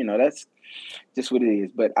 But that's just what it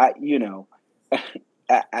is. But I you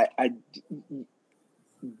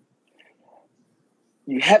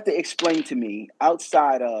have to explain to me,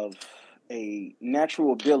 outside of a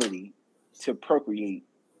natural ability to procreate,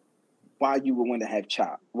 why you would want to have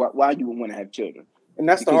why you would want to have children. And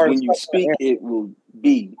that's because the hardest. When you speak, it will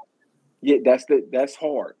be. Yeah, that's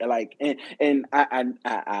hard. Like, and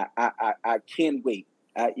I can't wait.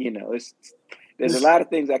 It's There's a lot of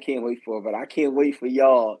things I can't wait for, but I can't wait for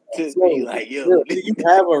y'all to So, be like, yo. do you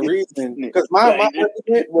have a reason? Because my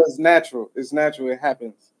argument was natural. It's natural. It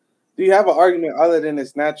happens. Do you have an argument other than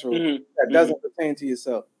it's natural that doesn't pertain to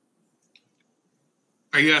yourself?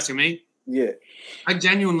 Are you asking me? Yeah. I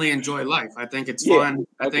genuinely enjoy life. I think it's fun.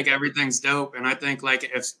 I think everything's dope. And I think like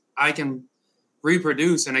if I can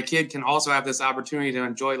reproduce and a kid can also have this opportunity to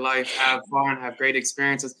enjoy life, have fun, have great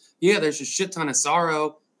experiences. Yeah, there's a shit ton of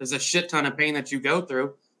sorrow. There's a shit ton of pain that you go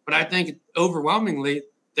through. But I think overwhelmingly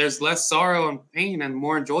there's less sorrow and pain and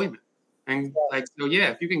more enjoyment. And like, so yeah,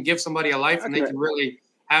 if you can give somebody a life and they can really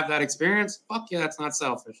have that experience, fuck yeah, that's not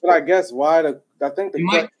selfish. But I guess why if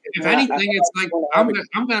anything, it's like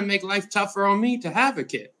I'm gonna make life tougher on me to have a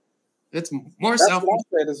kid. It's more selfish. That's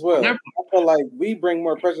what I said as well. I feel like we bring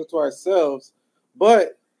more pressure to ourselves.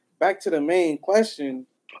 But back to the main question.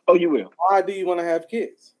 Oh, you will. Why do you want to have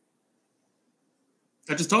kids?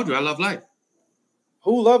 I just told you I love life.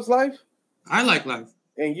 Who loves life? I like life.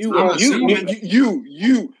 And you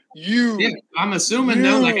Yeah, I'm assuming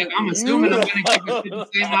though, like I'm assuming I'm gonna give you the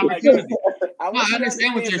same opportunity. I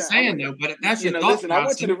understand what you're saying though, but that's your thought listen, process. I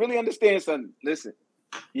want you to really understand something. Listen,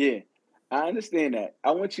 yeah, I understand that.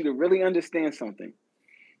 I want you to really understand something.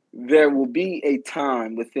 There will be a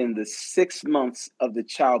time within the 6 months of the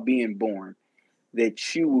child being born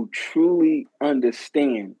that you will truly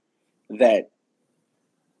understand that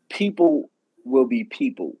people will be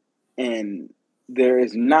people, and there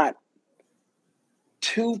is not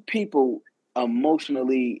two people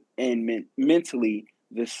emotionally and mentally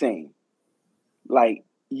the same. Like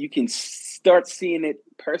you can start seeing it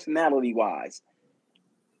personality wise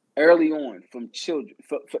early on from children.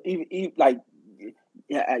 For even like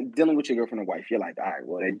dealing with your girlfriend or wife, you're like, all right,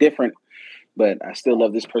 well, they're different, but I still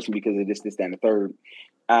love this person because of this, that, and the third.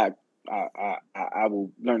 I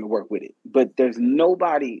will learn to work with it. But there's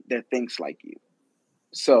nobody that thinks like you.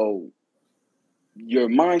 So your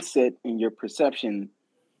mindset and your perception,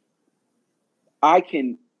 I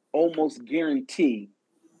can almost guarantee,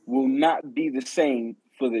 will not be the same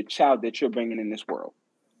for the child that you're bringing in this world.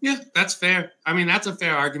 Yeah, that's fair. I mean, that's a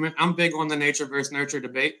fair argument. I'm big on the nature versus nurture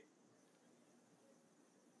debate.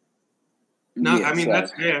 No, yeah, I mean,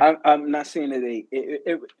 that's fair. I'm not saying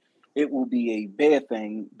that it will be a bad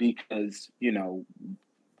thing because, you know,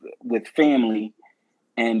 with family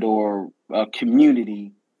and or a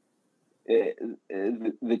community,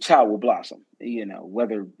 the child will blossom, you know,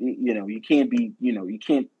 whether, you know, you can't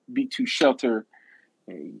be too sheltered.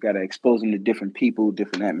 You got to expose them to different people,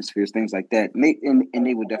 different atmospheres, things like that. And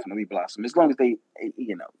they will definitely blossom as long as they,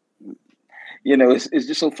 you know, it's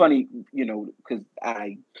just so funny, you know, because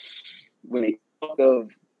when they talk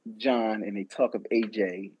of John and they talk of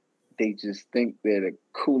AJ, they just think they're the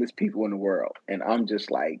coolest people in the world. And I'm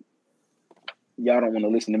just like, y'all don't want to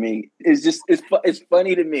listen to me. It's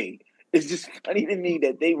funny to me. It's just funny to me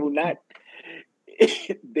that they will not,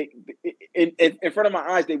 in front of my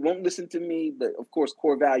eyes, they won't listen to me. But of course,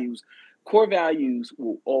 core values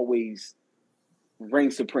will always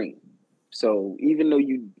reign supreme. So even though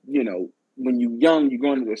you know, when you're young, you're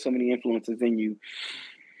going, there's so many influences in you.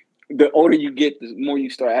 The older you get, the more you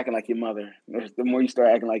start acting like your mother, or the more you start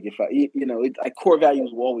acting like your father. You know, it's like core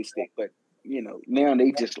values will always stick. But you know, now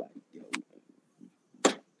they just like, you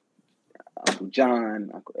know, Uncle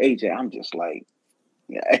John, Uncle AJ. I'm just like,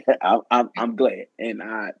 yeah, I'm glad, and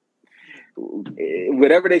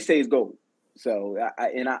whatever they say is gold. So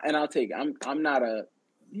I'll take it. I'm not a,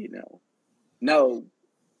 you know, no,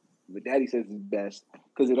 but Daddy says it's best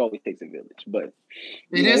because it always takes a village. But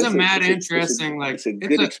it is interesting. It's a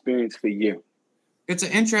good experience for you. It's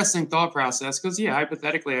an interesting thought process because yeah,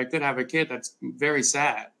 hypothetically, I could have a kid that's very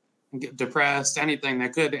sad, depressed, anything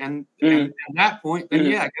that could, and at that point, then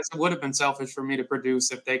yeah, I guess it would have been selfish for me to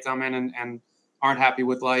produce if they come in and aren't happy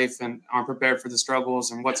with life and aren't prepared for the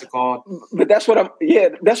struggles and what's it called. But that's what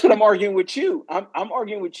I'm arguing with you. I'm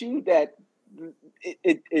arguing with you that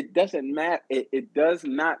it doesn't matter. It does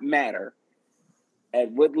not matter at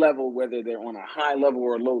what level, whether they're on a high level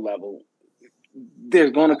or a low level.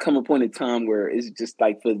 There's going to come a point in time where it's just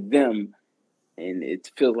like for them, and it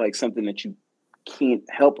feels like something that you can't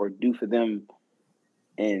help or do for them,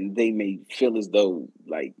 and they may feel as though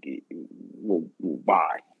like, well,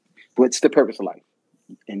 why? What's the purpose of life?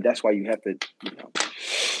 And that's why you have to, you know,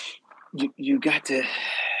 you got to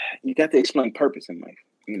explain purpose in life.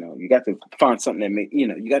 You know, you got to find something that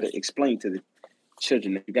you got to explain to the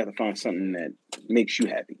children that you got to find something that makes you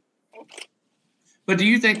happy. But do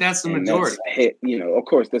you think that's the majority? You know, of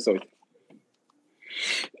course, that's always.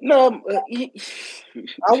 No, I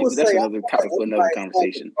would that's say another topic for another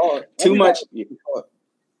conversation. Too much.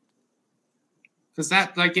 Because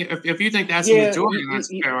that, like, if you think that's the Yeah, majority,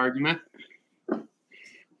 that's a fair argument.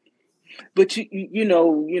 but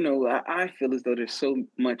I feel as though there's so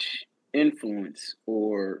much influence,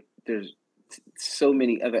 or there's so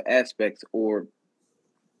many other aspects, or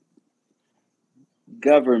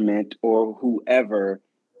government or whoever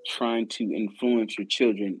trying to influence your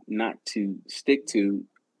children not to stick to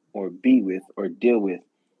or be with or deal with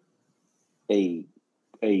a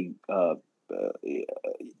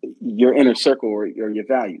your inner circle or your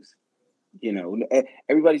values.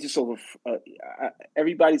 Everybody's just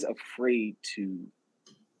everybody's afraid to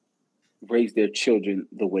raise their children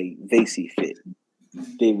the way they see fit.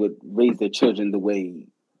 They would raise their children the way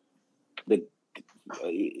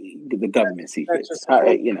the government sees fit.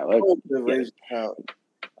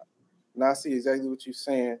 And I see exactly what you're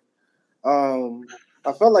saying.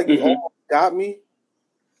 I felt like you almost got me,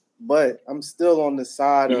 but I'm still on the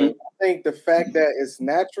side of, I think the fact that it's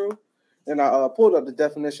natural, and I pulled up the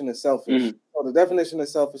definition of selfish. So the definition of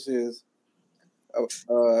selfish is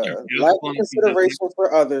lack of consideration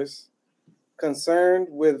for others, concerned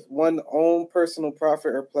with one's own personal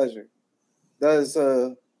profit or pleasure.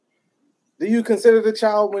 Do you consider the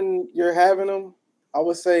child when you're having them? I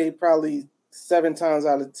would say probably 7 times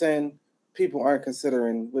out of 10, people aren't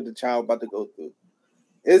considering what the child about to go through.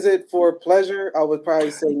 Is it for pleasure? I would probably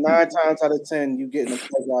say 9 times out of 10, you getting a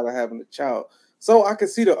pleasure out of having a child. So I can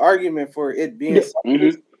see the argument for it being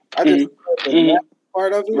selfish. I just the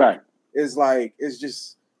part of it is like, it's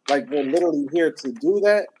just like we're literally here to do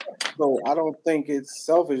that. So I don't think it's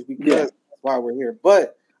selfish because that's why we're here.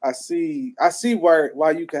 But I see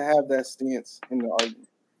why you can have that stance in the argument.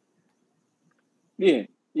 Yeah.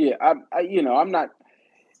 I'm not.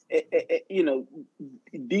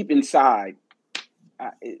 Deep inside,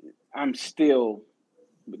 I'm still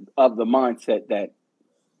of the mindset that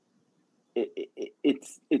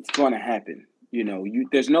it's going to happen.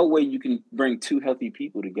 There's no way you can bring 2 healthy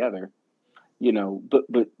people together.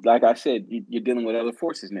 But like I said, you're dealing with other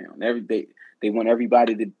forces now. They want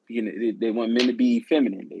everybody to, they want men to be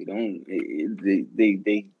feminine. They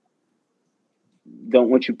don't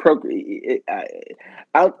want you procreate.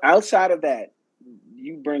 Outside of that,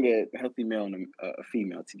 you bring a healthy male and a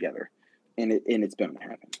female together, and it's bound to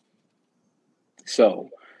happen. So,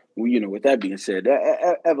 with that being said,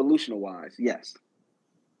 evolutional wise, yes.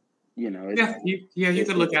 You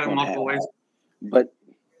could look at it multiple ways. But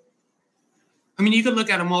I mean, you could look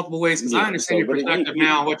at it multiple ways because I understand your perspective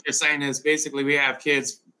now. What you're saying is basically we have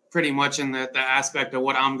kids pretty much in the aspect of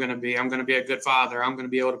what I'm going to be. I'm going to be a good father. I'm going to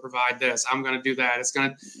be able to provide this. I'm going to do that.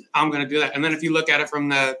 I'm going to do that. And then if you look at it from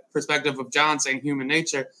the perspective of John saying human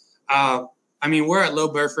nature, I mean, we're at low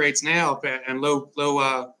birth rates now and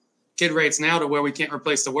low kid rates now to where we can't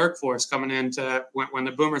replace the workforce coming into when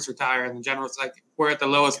the boomers retire, and the general, it's like we're at the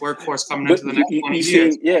lowest workforce coming into the next 20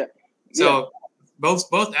 years. So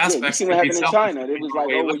both aspects. You see what happened in China. It was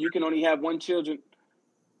like, you can only have 1 children.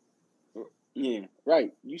 Yeah,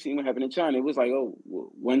 right. You see what happened in China. It was like,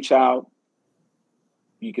 1 child.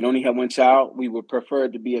 You can only have 1 child. We would prefer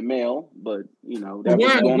it to be a male, but that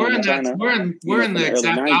was going on in China. We're in the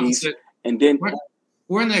exact 90s, opposite. And then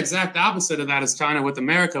we're in the exact opposite of that as China with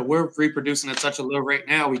America. We're reproducing at such a low rate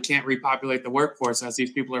now, we can't repopulate the workforce as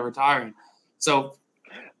these people are retiring. So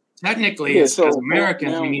technically, as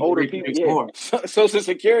Americans, we need to reproduce more. Social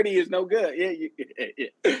Security is no good.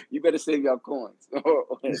 You better save your coins or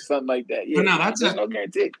something like that. Yeah, no, that's no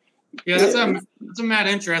guarantee. Yeah, that's a mad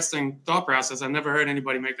interesting thought process. I've never heard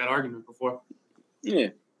anybody make that argument before.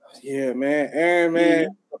 Yeah, man, Aaron, man.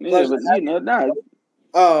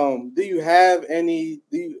 Do you have any?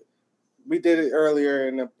 We did it earlier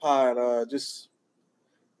in the pod. Just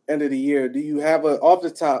end of the year. Do you have off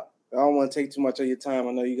the top? I don't want to take too much of your time.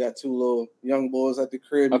 I know you got 2 little young boys at the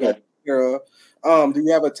crib. Okay. Do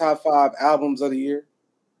you have a top 5 albums of the year?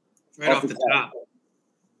 Right off the top.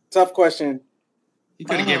 Tough question. You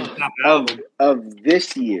could have given a top album of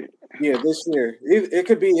this year. Yeah, this year. It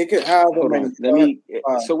could be. It could have. Hold on.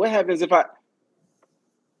 So what happens if I?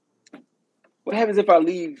 What happens if I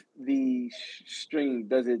leave the stream?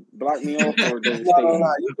 Does it block me off, or does it stay?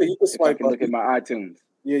 No. You can swipe. I can look at my iTunes.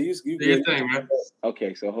 Yeah, you do your thing, man.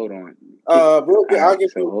 Okay, so hold on.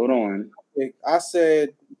 Hold on. I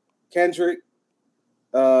said Kendrick.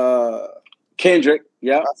 Kendrick,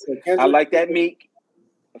 yeah. I like that Meek.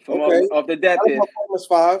 Of the Death Piff. Was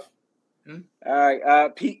 5. All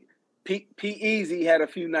right. P Easy had a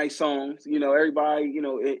few nice songs. Everybody.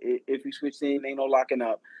 If you switch in, ain't no locking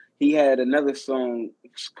up. He had another song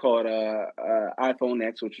called iPhone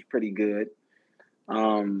X, which is pretty good.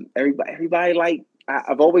 Everybody like.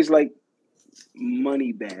 I've always liked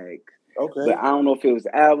Moneybagg. Okay. But I don't know if it was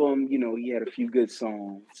the album. You know, he had a few good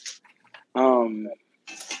songs.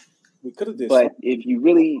 We could have did But something. if you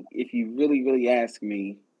really ask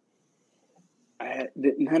me,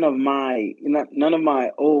 none of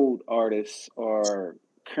my old artists are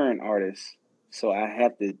current artists, so I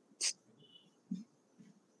have to.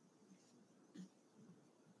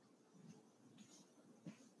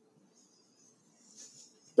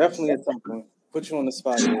 Definitely a tough one. Put you on the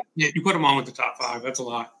spot there. Yeah, you put them on with the top 5. That's a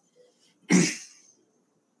lot.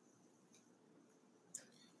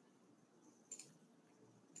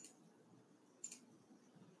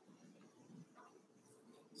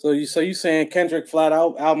 So you saying Kendrick flat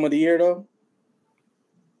out album of the year though?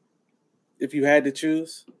 If you had to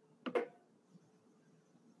choose,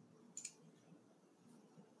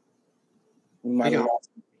 we might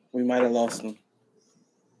have lost him.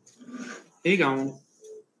 He gone.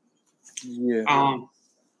 Yeah.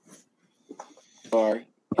 Sorry.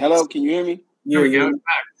 Hello, can you hear me? There we Yeah. go.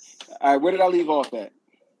 All right, where did I leave off at?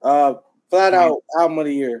 Flat out album of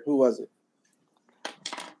the year. Who was it?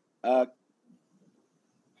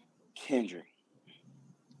 Kendrick.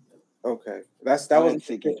 Okay, that was.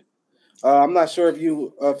 Kendrick. I'm not sure if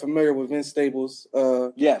you are familiar with Vince Staples.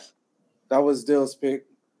 Yes. That was Dill's pick.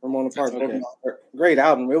 Ramona Park. Okay. Great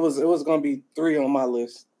album. It was going to be 3 on my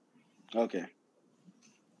list. Okay.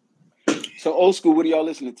 So old school, what are y'all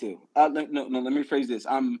listening to? No, let me rephrase this.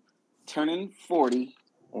 I'm turning 40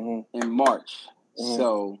 in March.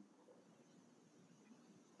 So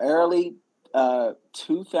early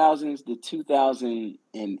 2000s to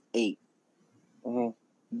 2008.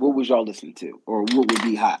 What was y'all listening to? Or what would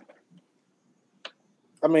be hot?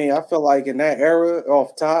 I mean, I feel like in that era,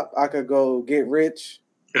 off top, I could go Get Rich.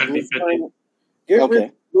 Blueprint.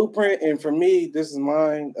 Rich, Blueprint, and for me, this is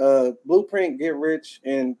mine. Blueprint, Get Rich,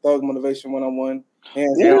 and Thug Motivation 101.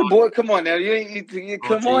 Oh boy, come on now!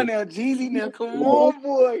 Come on now, Jeezy. Now, come on,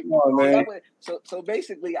 boy. Come on, man. So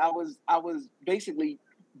basically, I was basically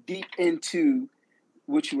deep into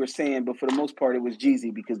what you were saying, but for the most part, it was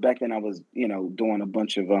Jeezy because back then I was, doing a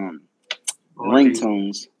bunch of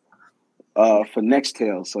ringtones for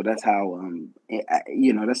Nextel. So that's how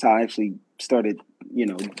that's how I actually started,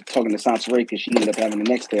 talking to Sansa Ray because she ended up having a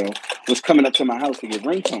Nextel, was coming up to my house to get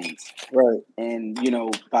ringtones. Right. And,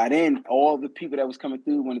 by then, all the people that was coming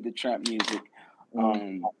through wanted the trap music.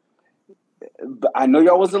 But I know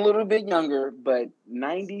y'all was a little bit younger, but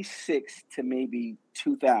 96 to maybe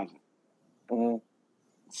 2000.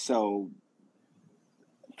 So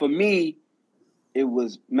for me, it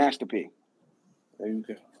was Master P. There you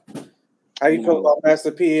go. How you feel about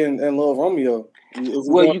Master P and Lil Romeo?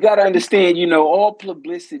 Well, you got to understand, all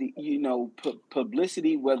publicity,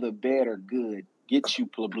 publicity, whether bad or good, gets you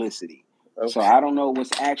publicity. Okay. So I don't know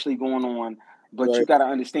what's actually going on, but you got to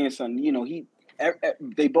understand something.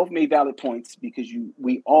 They both made valid points because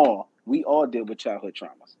we all deal with childhood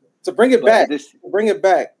traumas. To bring it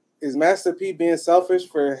back, is Master P being selfish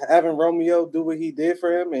for having Romeo do what he did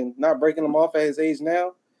for him and not breaking him off at his age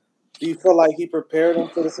now? Do you feel like he prepared him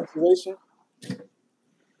for the situation?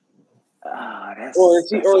 That's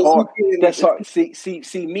hard. That's hard.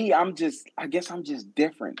 See, me, I guess I'm just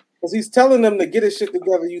different. Because he's telling them to get his shit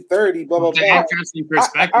together. You 30, blah blah blah. The interesting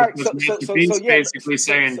perspective was Master P's basically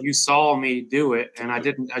saying, "You saw me do it, and I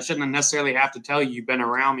shouldn't necessarily have to tell you. You've been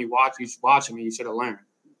around me, watching me. You should have learned."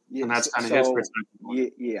 Yeah, and that's kind of his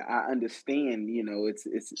perspective. Yeah, I understand.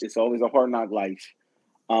 It's always a hard knock life.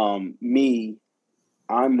 Me,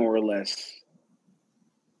 I'm more or less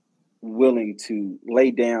willing to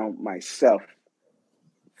lay down myself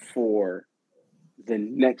for the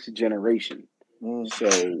next generation. So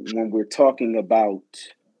when we're talking about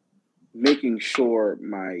making sure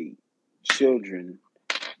my children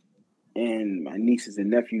and my nieces and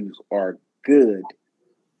nephews are good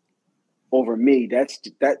over me, that's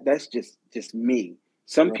just me.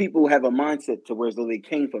 Some people have a mindset to where as though they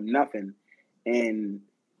came from nothing, and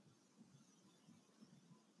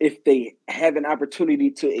if they have an opportunity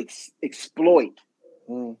to exploit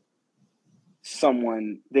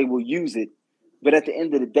someone, they will use it. But at the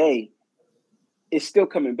end of the day, it's still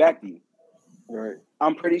coming back to you. Right.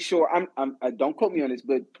 I'm pretty sure. Don't quote me on this,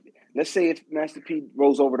 but let's say if Master P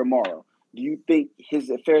rolls over tomorrow, do you think his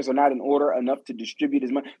affairs are not in order enough to distribute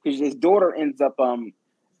his money? Because his daughter ends up, I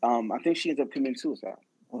think she ends up committing suicide.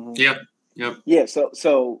 Yep. Yeah.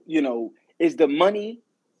 So is the money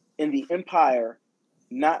in the empire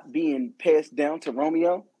not being passed down to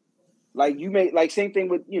Romeo? Like same thing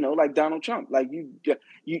with like Donald Trump. Like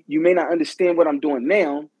you may not understand what I'm doing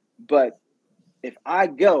now, but if I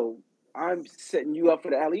go, I'm setting you up for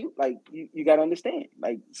the alley. Like you got to understand.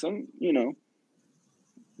 Like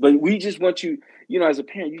But we just want you, as a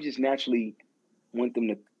parent, you just naturally want them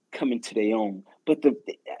to come into their own. But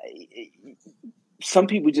some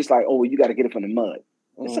people just like, oh, well, you got to get it from the mud.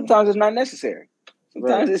 And sometimes it's not necessary.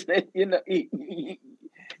 Sometimes it's,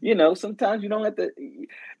 sometimes you don't have to.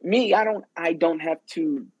 Me, I don't have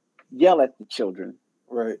to yell at the children,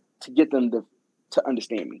 right, to get them to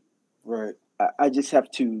understand me. Right. I just have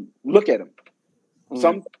to look at them.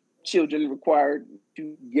 Some children require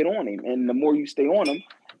to get on them, and the more you stay on them,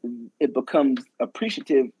 it becomes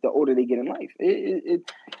appreciative the older they get in life.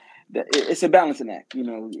 It's a balancing act,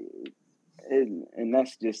 and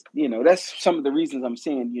that's just, that's some of the reasons I'm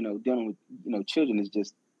saying, dealing with, children is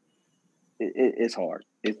just, it's hard.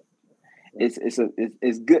 It's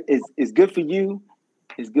good. It's good for you.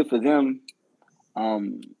 It's good for them.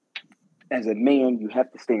 As a man, you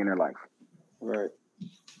have to stay in their life. Right.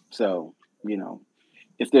 So,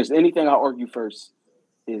 if there's anything I'll argue first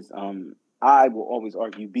is, I will always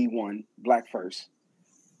argue be one, black first,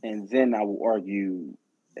 and then I will argue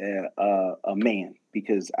a man,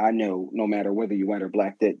 because I know no matter whether you're white or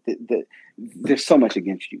black, that there's so much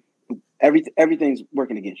against you. Everything's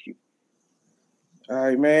working against you. All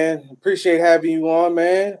right, man. Appreciate having you on,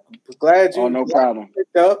 man. Glad you. Oh, no problem.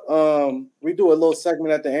 Picked up. We do a little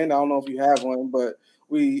segment at the end. I don't know if you have one, but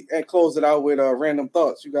we close it out with random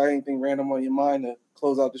thoughts. You got anything random on your mind to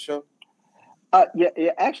close out the show?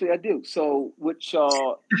 Yeah, actually I do. So what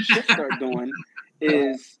y'all should start doing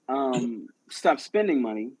is stop spending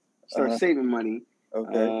money, start saving money.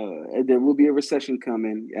 Okay. There will be a recession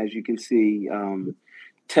coming, as you can see.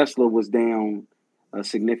 Tesla was down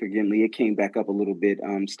significantly. It came back up a little bit.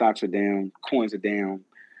 Stocks are down, coins are down.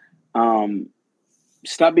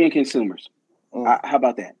 Stop being consumers. How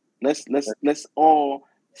about that? Let's all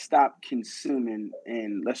stop consuming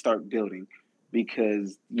and let's start building,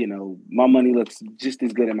 because my money looks just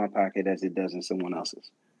as good in my pocket as it does in someone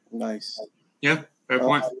else's. Nice. Yeah, fair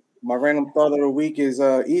point. My random thought of the week is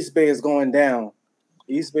East Bay is going down.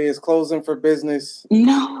 East Bay is closing for business.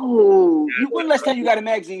 No. When last time you got a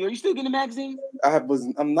magazine? Are you still getting a magazine?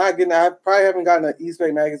 I'm not getting. I probably haven't gotten an East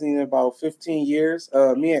Bay magazine in about 15 years.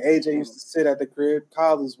 Me and AJ used to sit at the crib,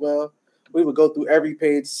 Kyle as well. We would go through every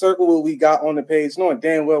page, circle what we got on the page, knowing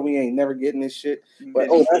damn well we ain't never getting this shit. But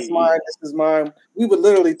that's mine. This is mine. We would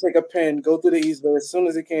literally take a pen, go through the East Bay as soon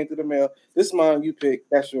as it came through the mail. This mine you pick.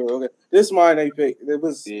 That's yours. Okay. This mine they pick. It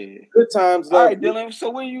was good times. All right, Dylan.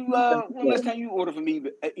 So when last time you ordered from me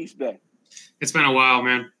at East Bay? It's been a while,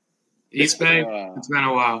 man. East Bay. It's been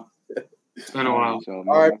a while. It's been a while. All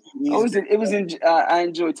right. I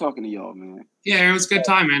enjoyed talking to y'all, man. Yeah, it was a good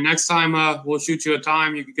time, man. Next time, we'll shoot you a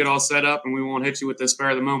time. You can get all set up, and we won't hit you with the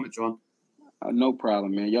spur of the moment, John. No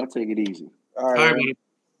problem, man. Y'all take it easy. All right, buddy.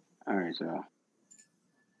 All right, y'all.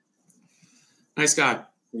 Nice guy.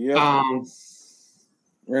 Yeah.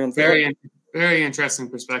 Very interesting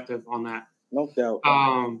perspective on that. No doubt.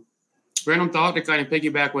 Random thought to kind of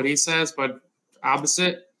piggyback what he says, but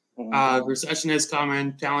opposite. Recession is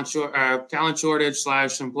coming. Talent shortage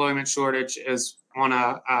 / employment shortage is on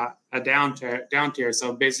a down tier.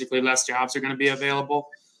 So basically, less jobs are going to be available,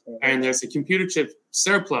 and there's a computer chip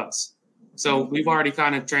surplus. So we've already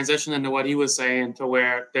kind of transitioned into what he was saying, to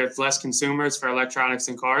where there's less consumers for electronics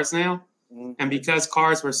in cars now, and because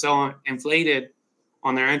cars were so inflated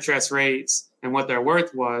on their interest rates and what their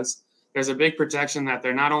worth was, there's a big projection that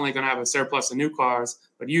they're not only going to have a surplus of new cars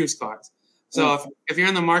but used cars. So if you're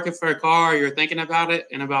in the market for a car, or you're thinking about it,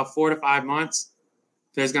 in about 4 to 5 months,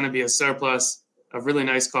 there's going to be a surplus of really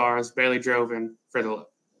nice cars, barely driven, for the low.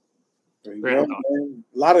 A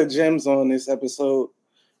lot of gems on this episode.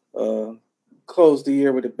 Closed the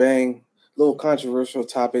year with a bang. Little controversial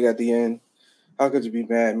topic at the end. How could you be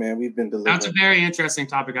mad, man? We've been delivering. That's a very interesting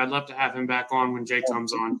topic. I'd love to have him back on when Jake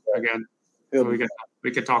comes on again. So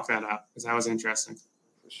we could talk that out, because that was interesting.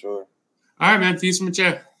 For sure. All right, man. Peace from the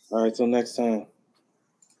chair. All right, till next time.